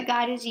 But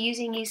God is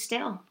using you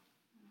still.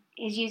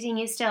 He's using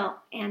you still,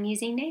 and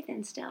using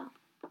Nathan still.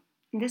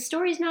 And this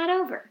story's not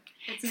over.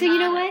 So you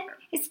know what?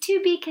 It's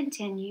to be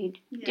continued,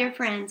 dear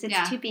friends.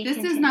 It's to be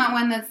continued. This is not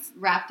one that's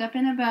wrapped up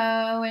in a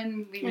bow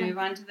and we move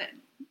on to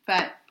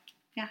but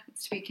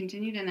it's to be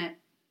continued in it.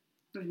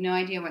 We have no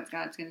idea what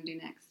God's going to do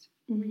next.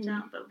 We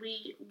don't, but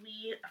we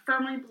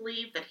firmly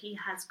believe that He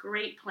has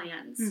great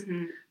plans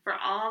for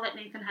all that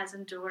Nathan has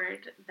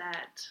endured,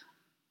 that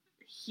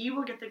He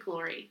will get the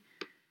glory,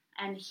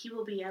 and He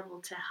will be able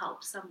to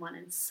help someone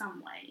in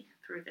some way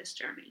through this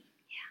journey.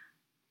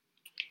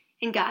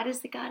 Yeah. And God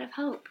is the God of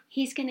hope.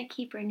 He's going to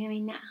keep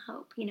renewing that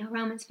hope.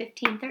 Romans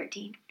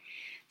 15:13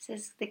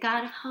 says the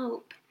God of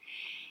hope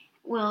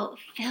will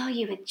fill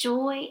you with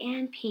joy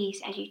and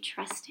peace as you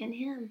trust in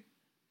Him.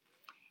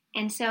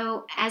 And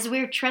so as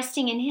we're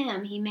trusting in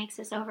Him, He makes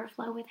us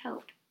overflow with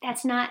hope.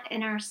 That's not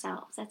in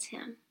ourselves. That's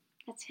Him.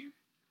 That's Him.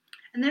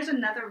 And there's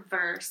another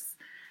verse,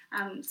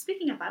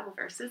 speaking of Bible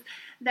verses,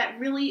 that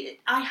really,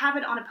 I have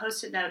it on a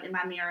Post-it note in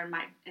my mirror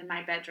in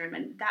my bedroom,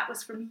 and that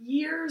was from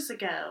years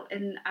ago,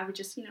 and I would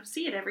just,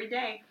 see it every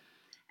day.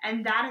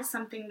 And that is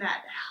something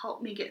that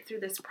helped me get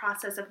through this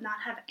process of not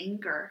have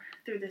anger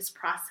through this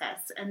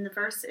process. And the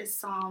verse is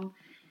Psalm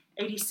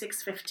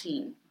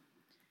 86:15.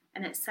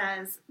 And it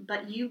says,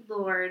 "But you,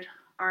 Lord,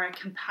 are a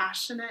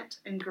compassionate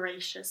and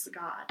gracious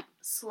God,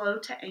 slow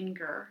to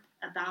anger,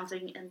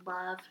 abounding in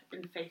love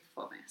and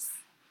faithfulness."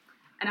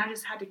 And I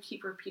just had to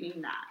keep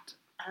repeating that.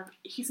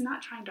 He's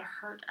not trying to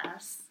hurt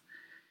us.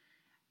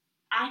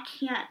 I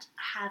can't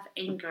have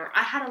anger.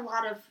 I had a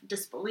lot of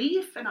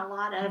disbelief and a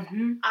lot of,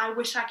 I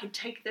wish I could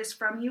take this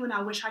from you and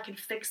I wish I could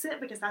fix it,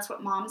 because that's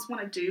what moms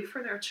want to do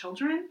for their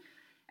children.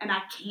 And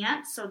I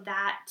can't, so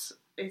that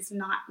is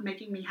not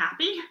making me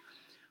happy.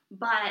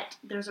 But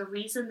there's a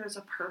reason, there's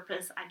a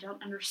purpose. I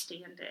don't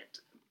understand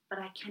it. But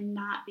I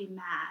cannot be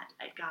mad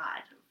at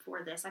God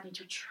for this. I need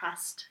to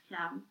trust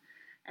Him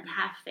and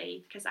have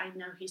faith, because I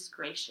know He's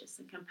gracious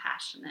and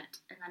compassionate,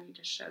 and I need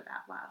to show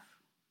that love.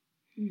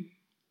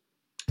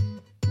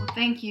 Well,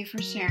 thank you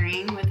for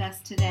sharing with us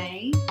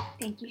today.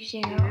 Thank you,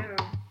 Cheryl.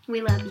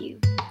 We love you.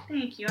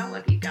 Thank you. I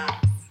love you guys.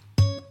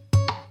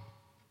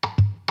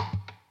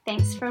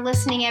 Thanks for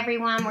listening,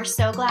 everyone. We're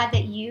so glad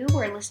that you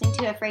were listening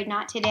to A Frayed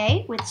Knot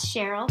today with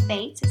Cheryl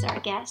Bates as our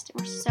guest.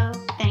 We're so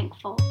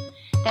thankful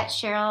that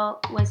Cheryl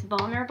was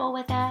vulnerable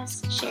with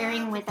us,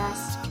 sharing with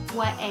us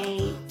what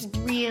a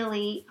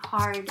really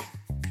hard,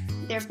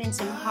 there have been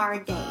some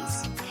hard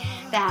days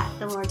that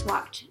the Lord's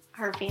walked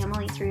her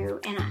family through,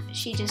 and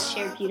she just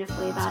shared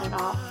beautifully about it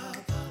all.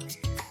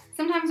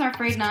 Sometimes our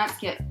frayed knots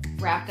get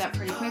wrapped up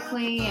pretty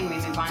quickly and we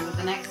move on to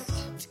the next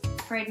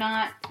frayed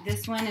knot.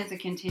 This one is a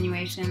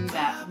continuation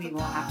that we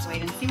will have to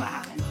wait and see what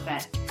happens,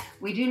 but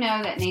we do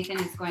know that Nathan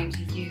is going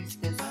to use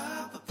this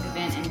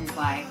event in his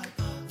life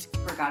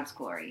for God's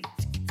glory.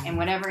 And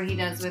whatever he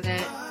does with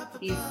it,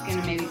 he's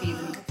going to maybe be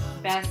the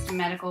best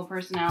medical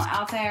personnel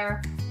out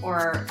there,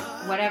 or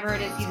whatever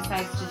it is he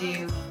decides to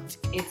do,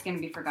 it's going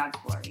to be for God's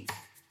glory.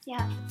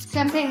 Yeah.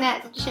 Something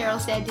that Cheryl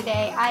said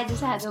today, I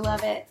just had to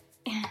love it.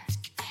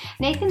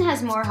 Nathan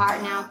has more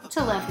heart now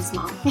to love his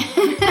mom.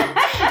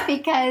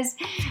 Because,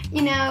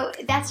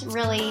 that's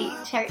really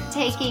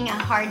taking a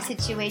hard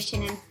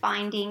situation and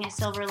finding a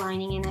silver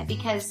lining in it,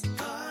 because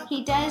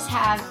he does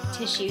have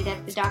tissue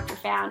that the doctor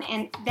found,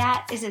 and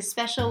that is a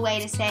special way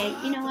to say,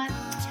 you know what?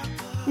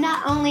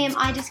 Not only am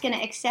I just going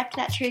to accept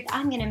that truth,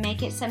 I'm going to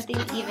make it something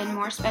even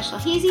more special.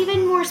 He's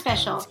even more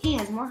special. He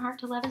has more heart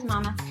to love his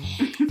mama.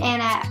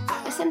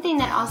 And something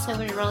that also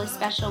was really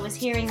special was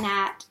hearing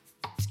that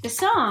the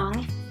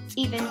song,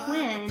 Even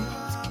When,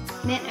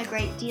 meant a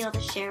great deal to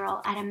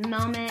Cheryl at a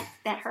moment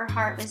that her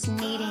heart was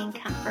needing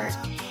comfort.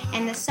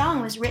 And the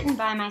song was written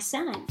by my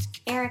son,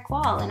 Eric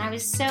Wall, and I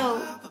was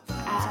so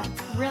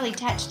really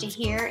touched to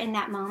hear in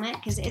that moment,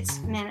 because it's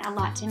meant a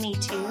lot to me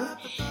too.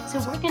 So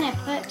we're going to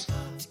put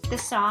the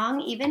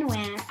song Even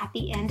When at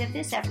the end of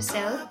this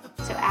episode.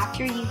 So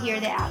after you hear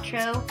the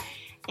outro,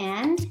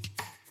 and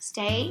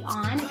stay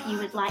on if you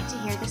would like to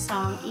hear the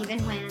song Even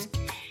When,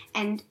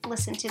 and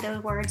listen to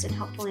those words, and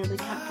hopefully it'll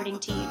be comforting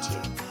to you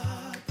too.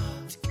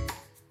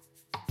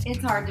 It's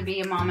hard to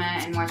be a mama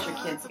and watch your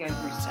kids go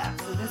through stuff.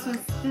 So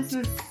this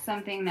was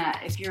something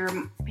that if you're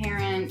a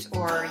parent,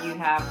 or you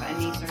have a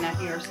niece or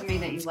nephew or somebody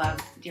that you love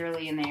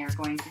dearly and they are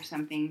going through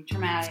something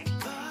traumatic,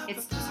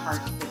 it's just hard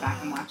to sit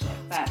back and watch it.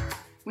 But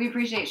we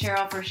appreciate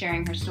Cheryl for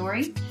sharing her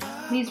story.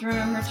 Please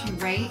remember to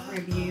rate,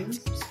 review,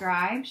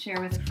 subscribe,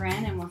 share with a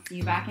friend, and we'll see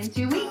you back in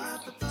 2 weeks.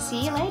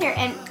 See you later.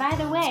 And by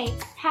the way,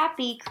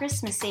 happy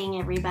Christmasing,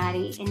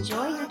 everybody.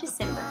 Enjoy your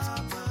December.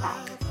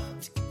 Bye.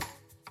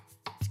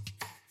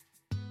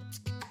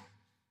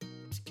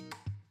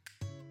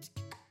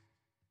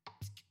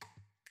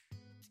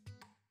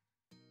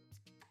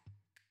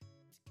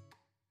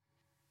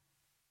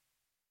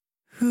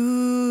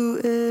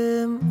 Who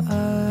am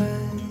I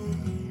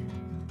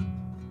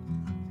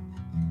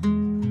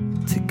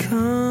to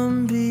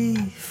come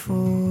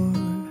before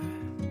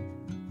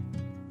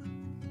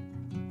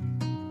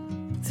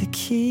the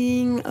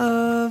King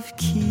of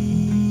Kings,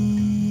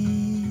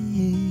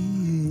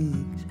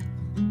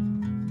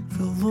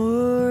 the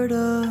Lord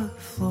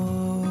of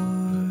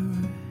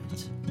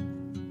Lords,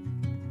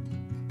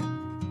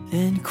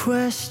 and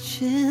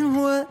question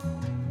what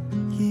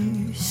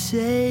you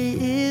say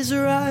is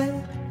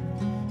right,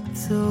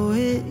 though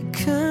it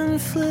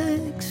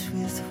conflicts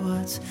with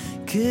what's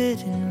good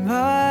in my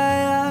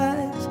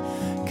eyes?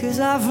 'Cause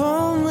I've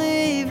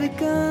only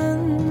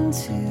begun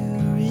to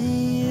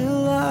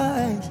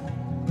realize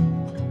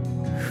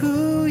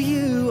who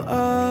you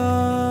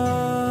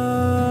are.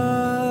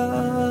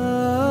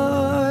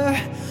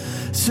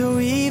 So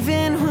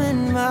even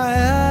when my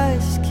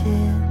eyes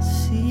can't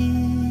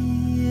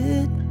see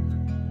it,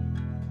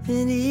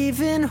 and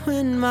even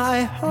when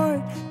my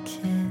heart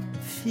can't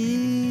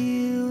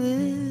feel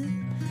it,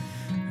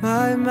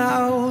 my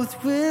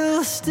mouth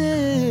will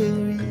still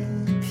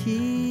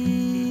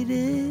repeat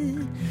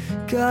it.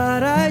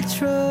 God, I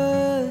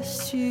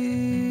trust you.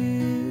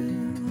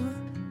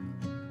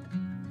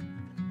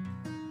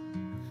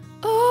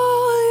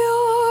 All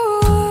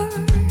your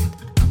word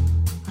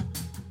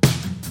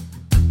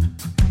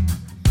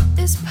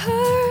is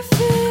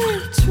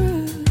perfect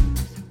truth,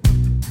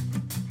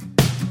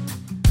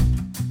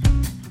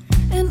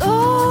 and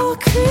all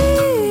creation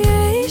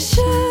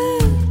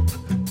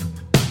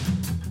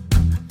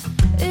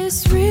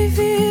is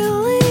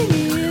revealing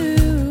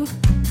you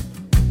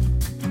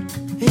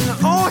in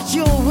all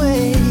your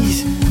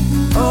ways,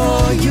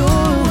 all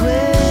your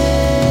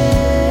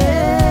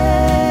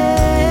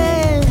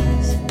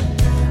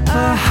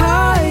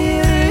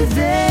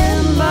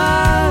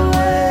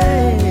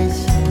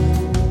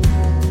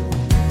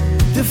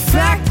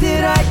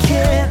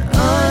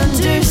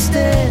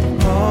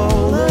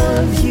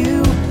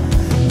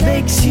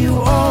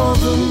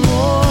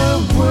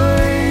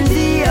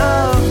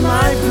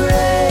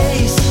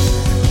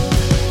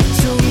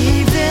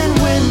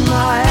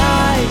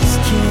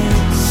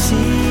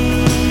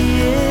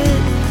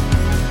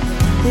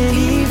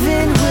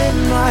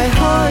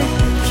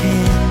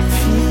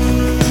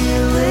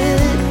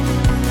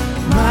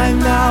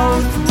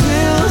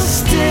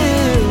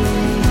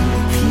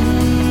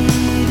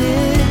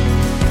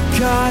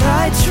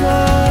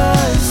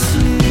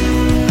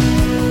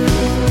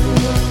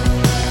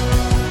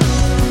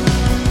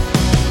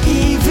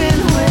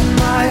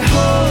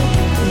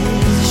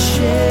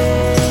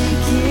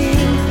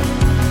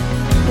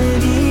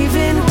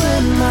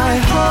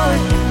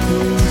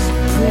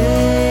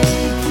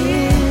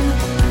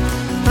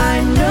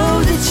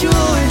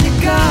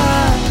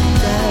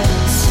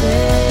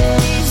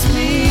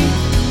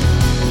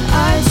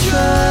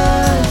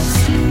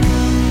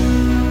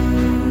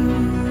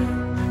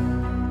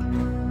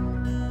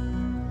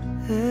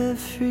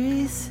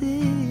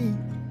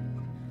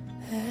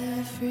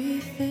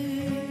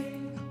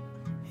Everything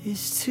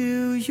is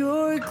to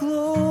your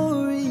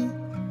glory,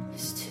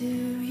 is to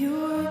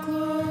your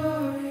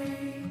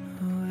glory.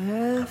 Oh,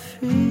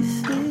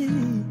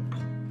 everything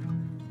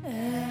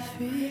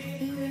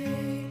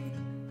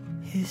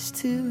is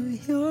to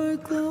your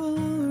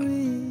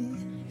glory,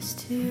 is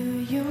to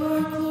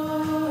your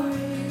glory.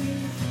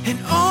 And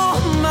all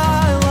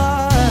my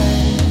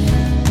life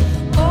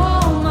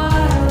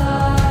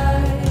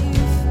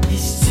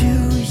is to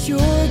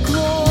your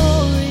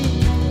glory,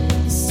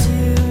 is to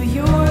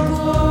your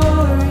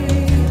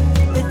glory.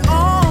 And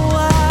all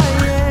I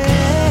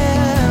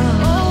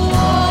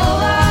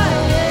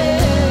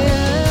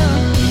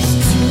am is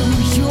to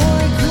your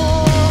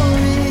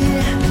glory,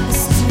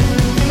 is to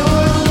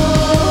your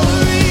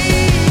glory.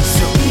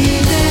 So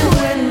even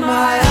when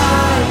my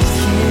eyes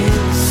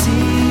can't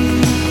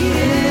see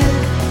it,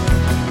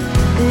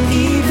 and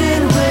even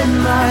when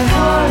my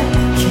heart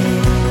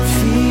can't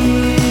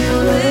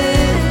feel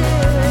it,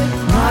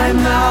 my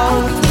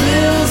mouth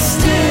will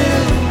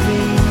still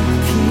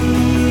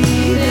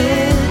repeat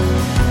it.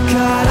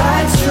 God, I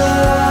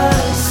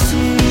trust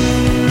you.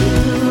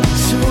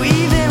 So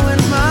even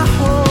when my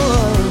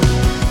hope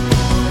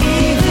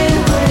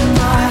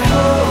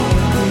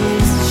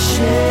is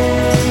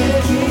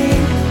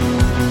shaking,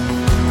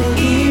 and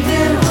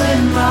even when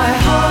my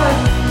heart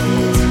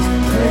is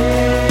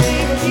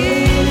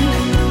breaking,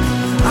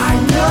 I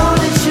know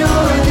that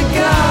you're the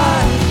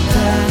God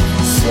that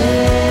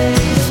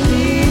saves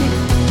me.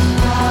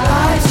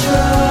 I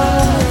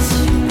trust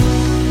you.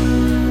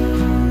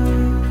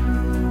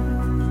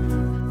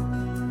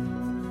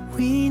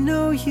 We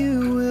know you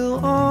will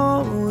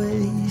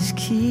always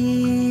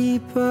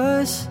keep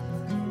us,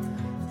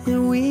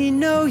 and we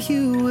know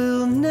you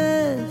will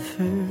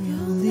never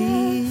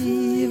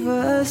leave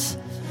us.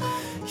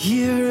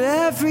 You're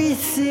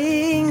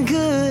everything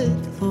good,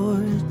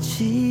 Lord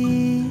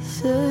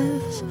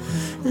Jesus,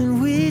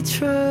 and we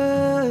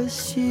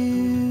trust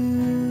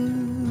you.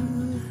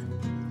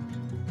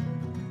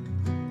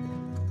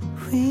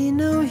 We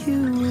know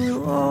you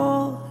will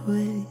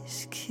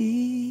always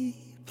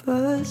keep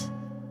us,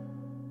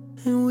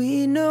 and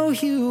we know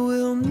you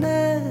will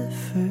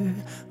never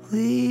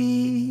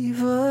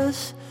leave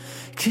us.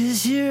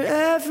 'Cause you're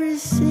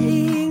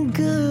everything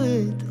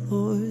good,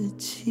 Lord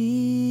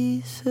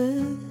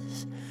Jesus,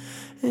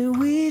 and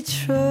we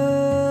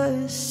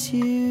trust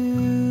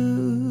you.